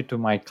invite you to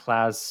my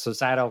class,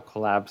 Societal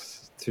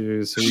Collapse, so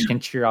you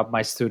can cheer up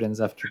my students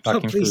after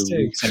talking for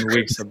weeks and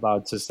weeks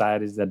about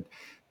societies that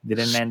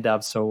didn't end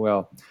up so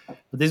well.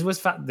 But this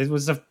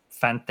was a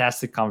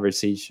fantastic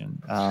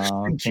conversation.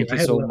 Thank you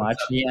so much,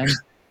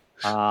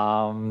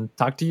 Ian.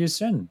 Talk to you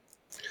soon.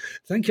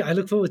 Thank you. I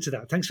look forward to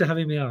that. Thanks for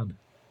having me on.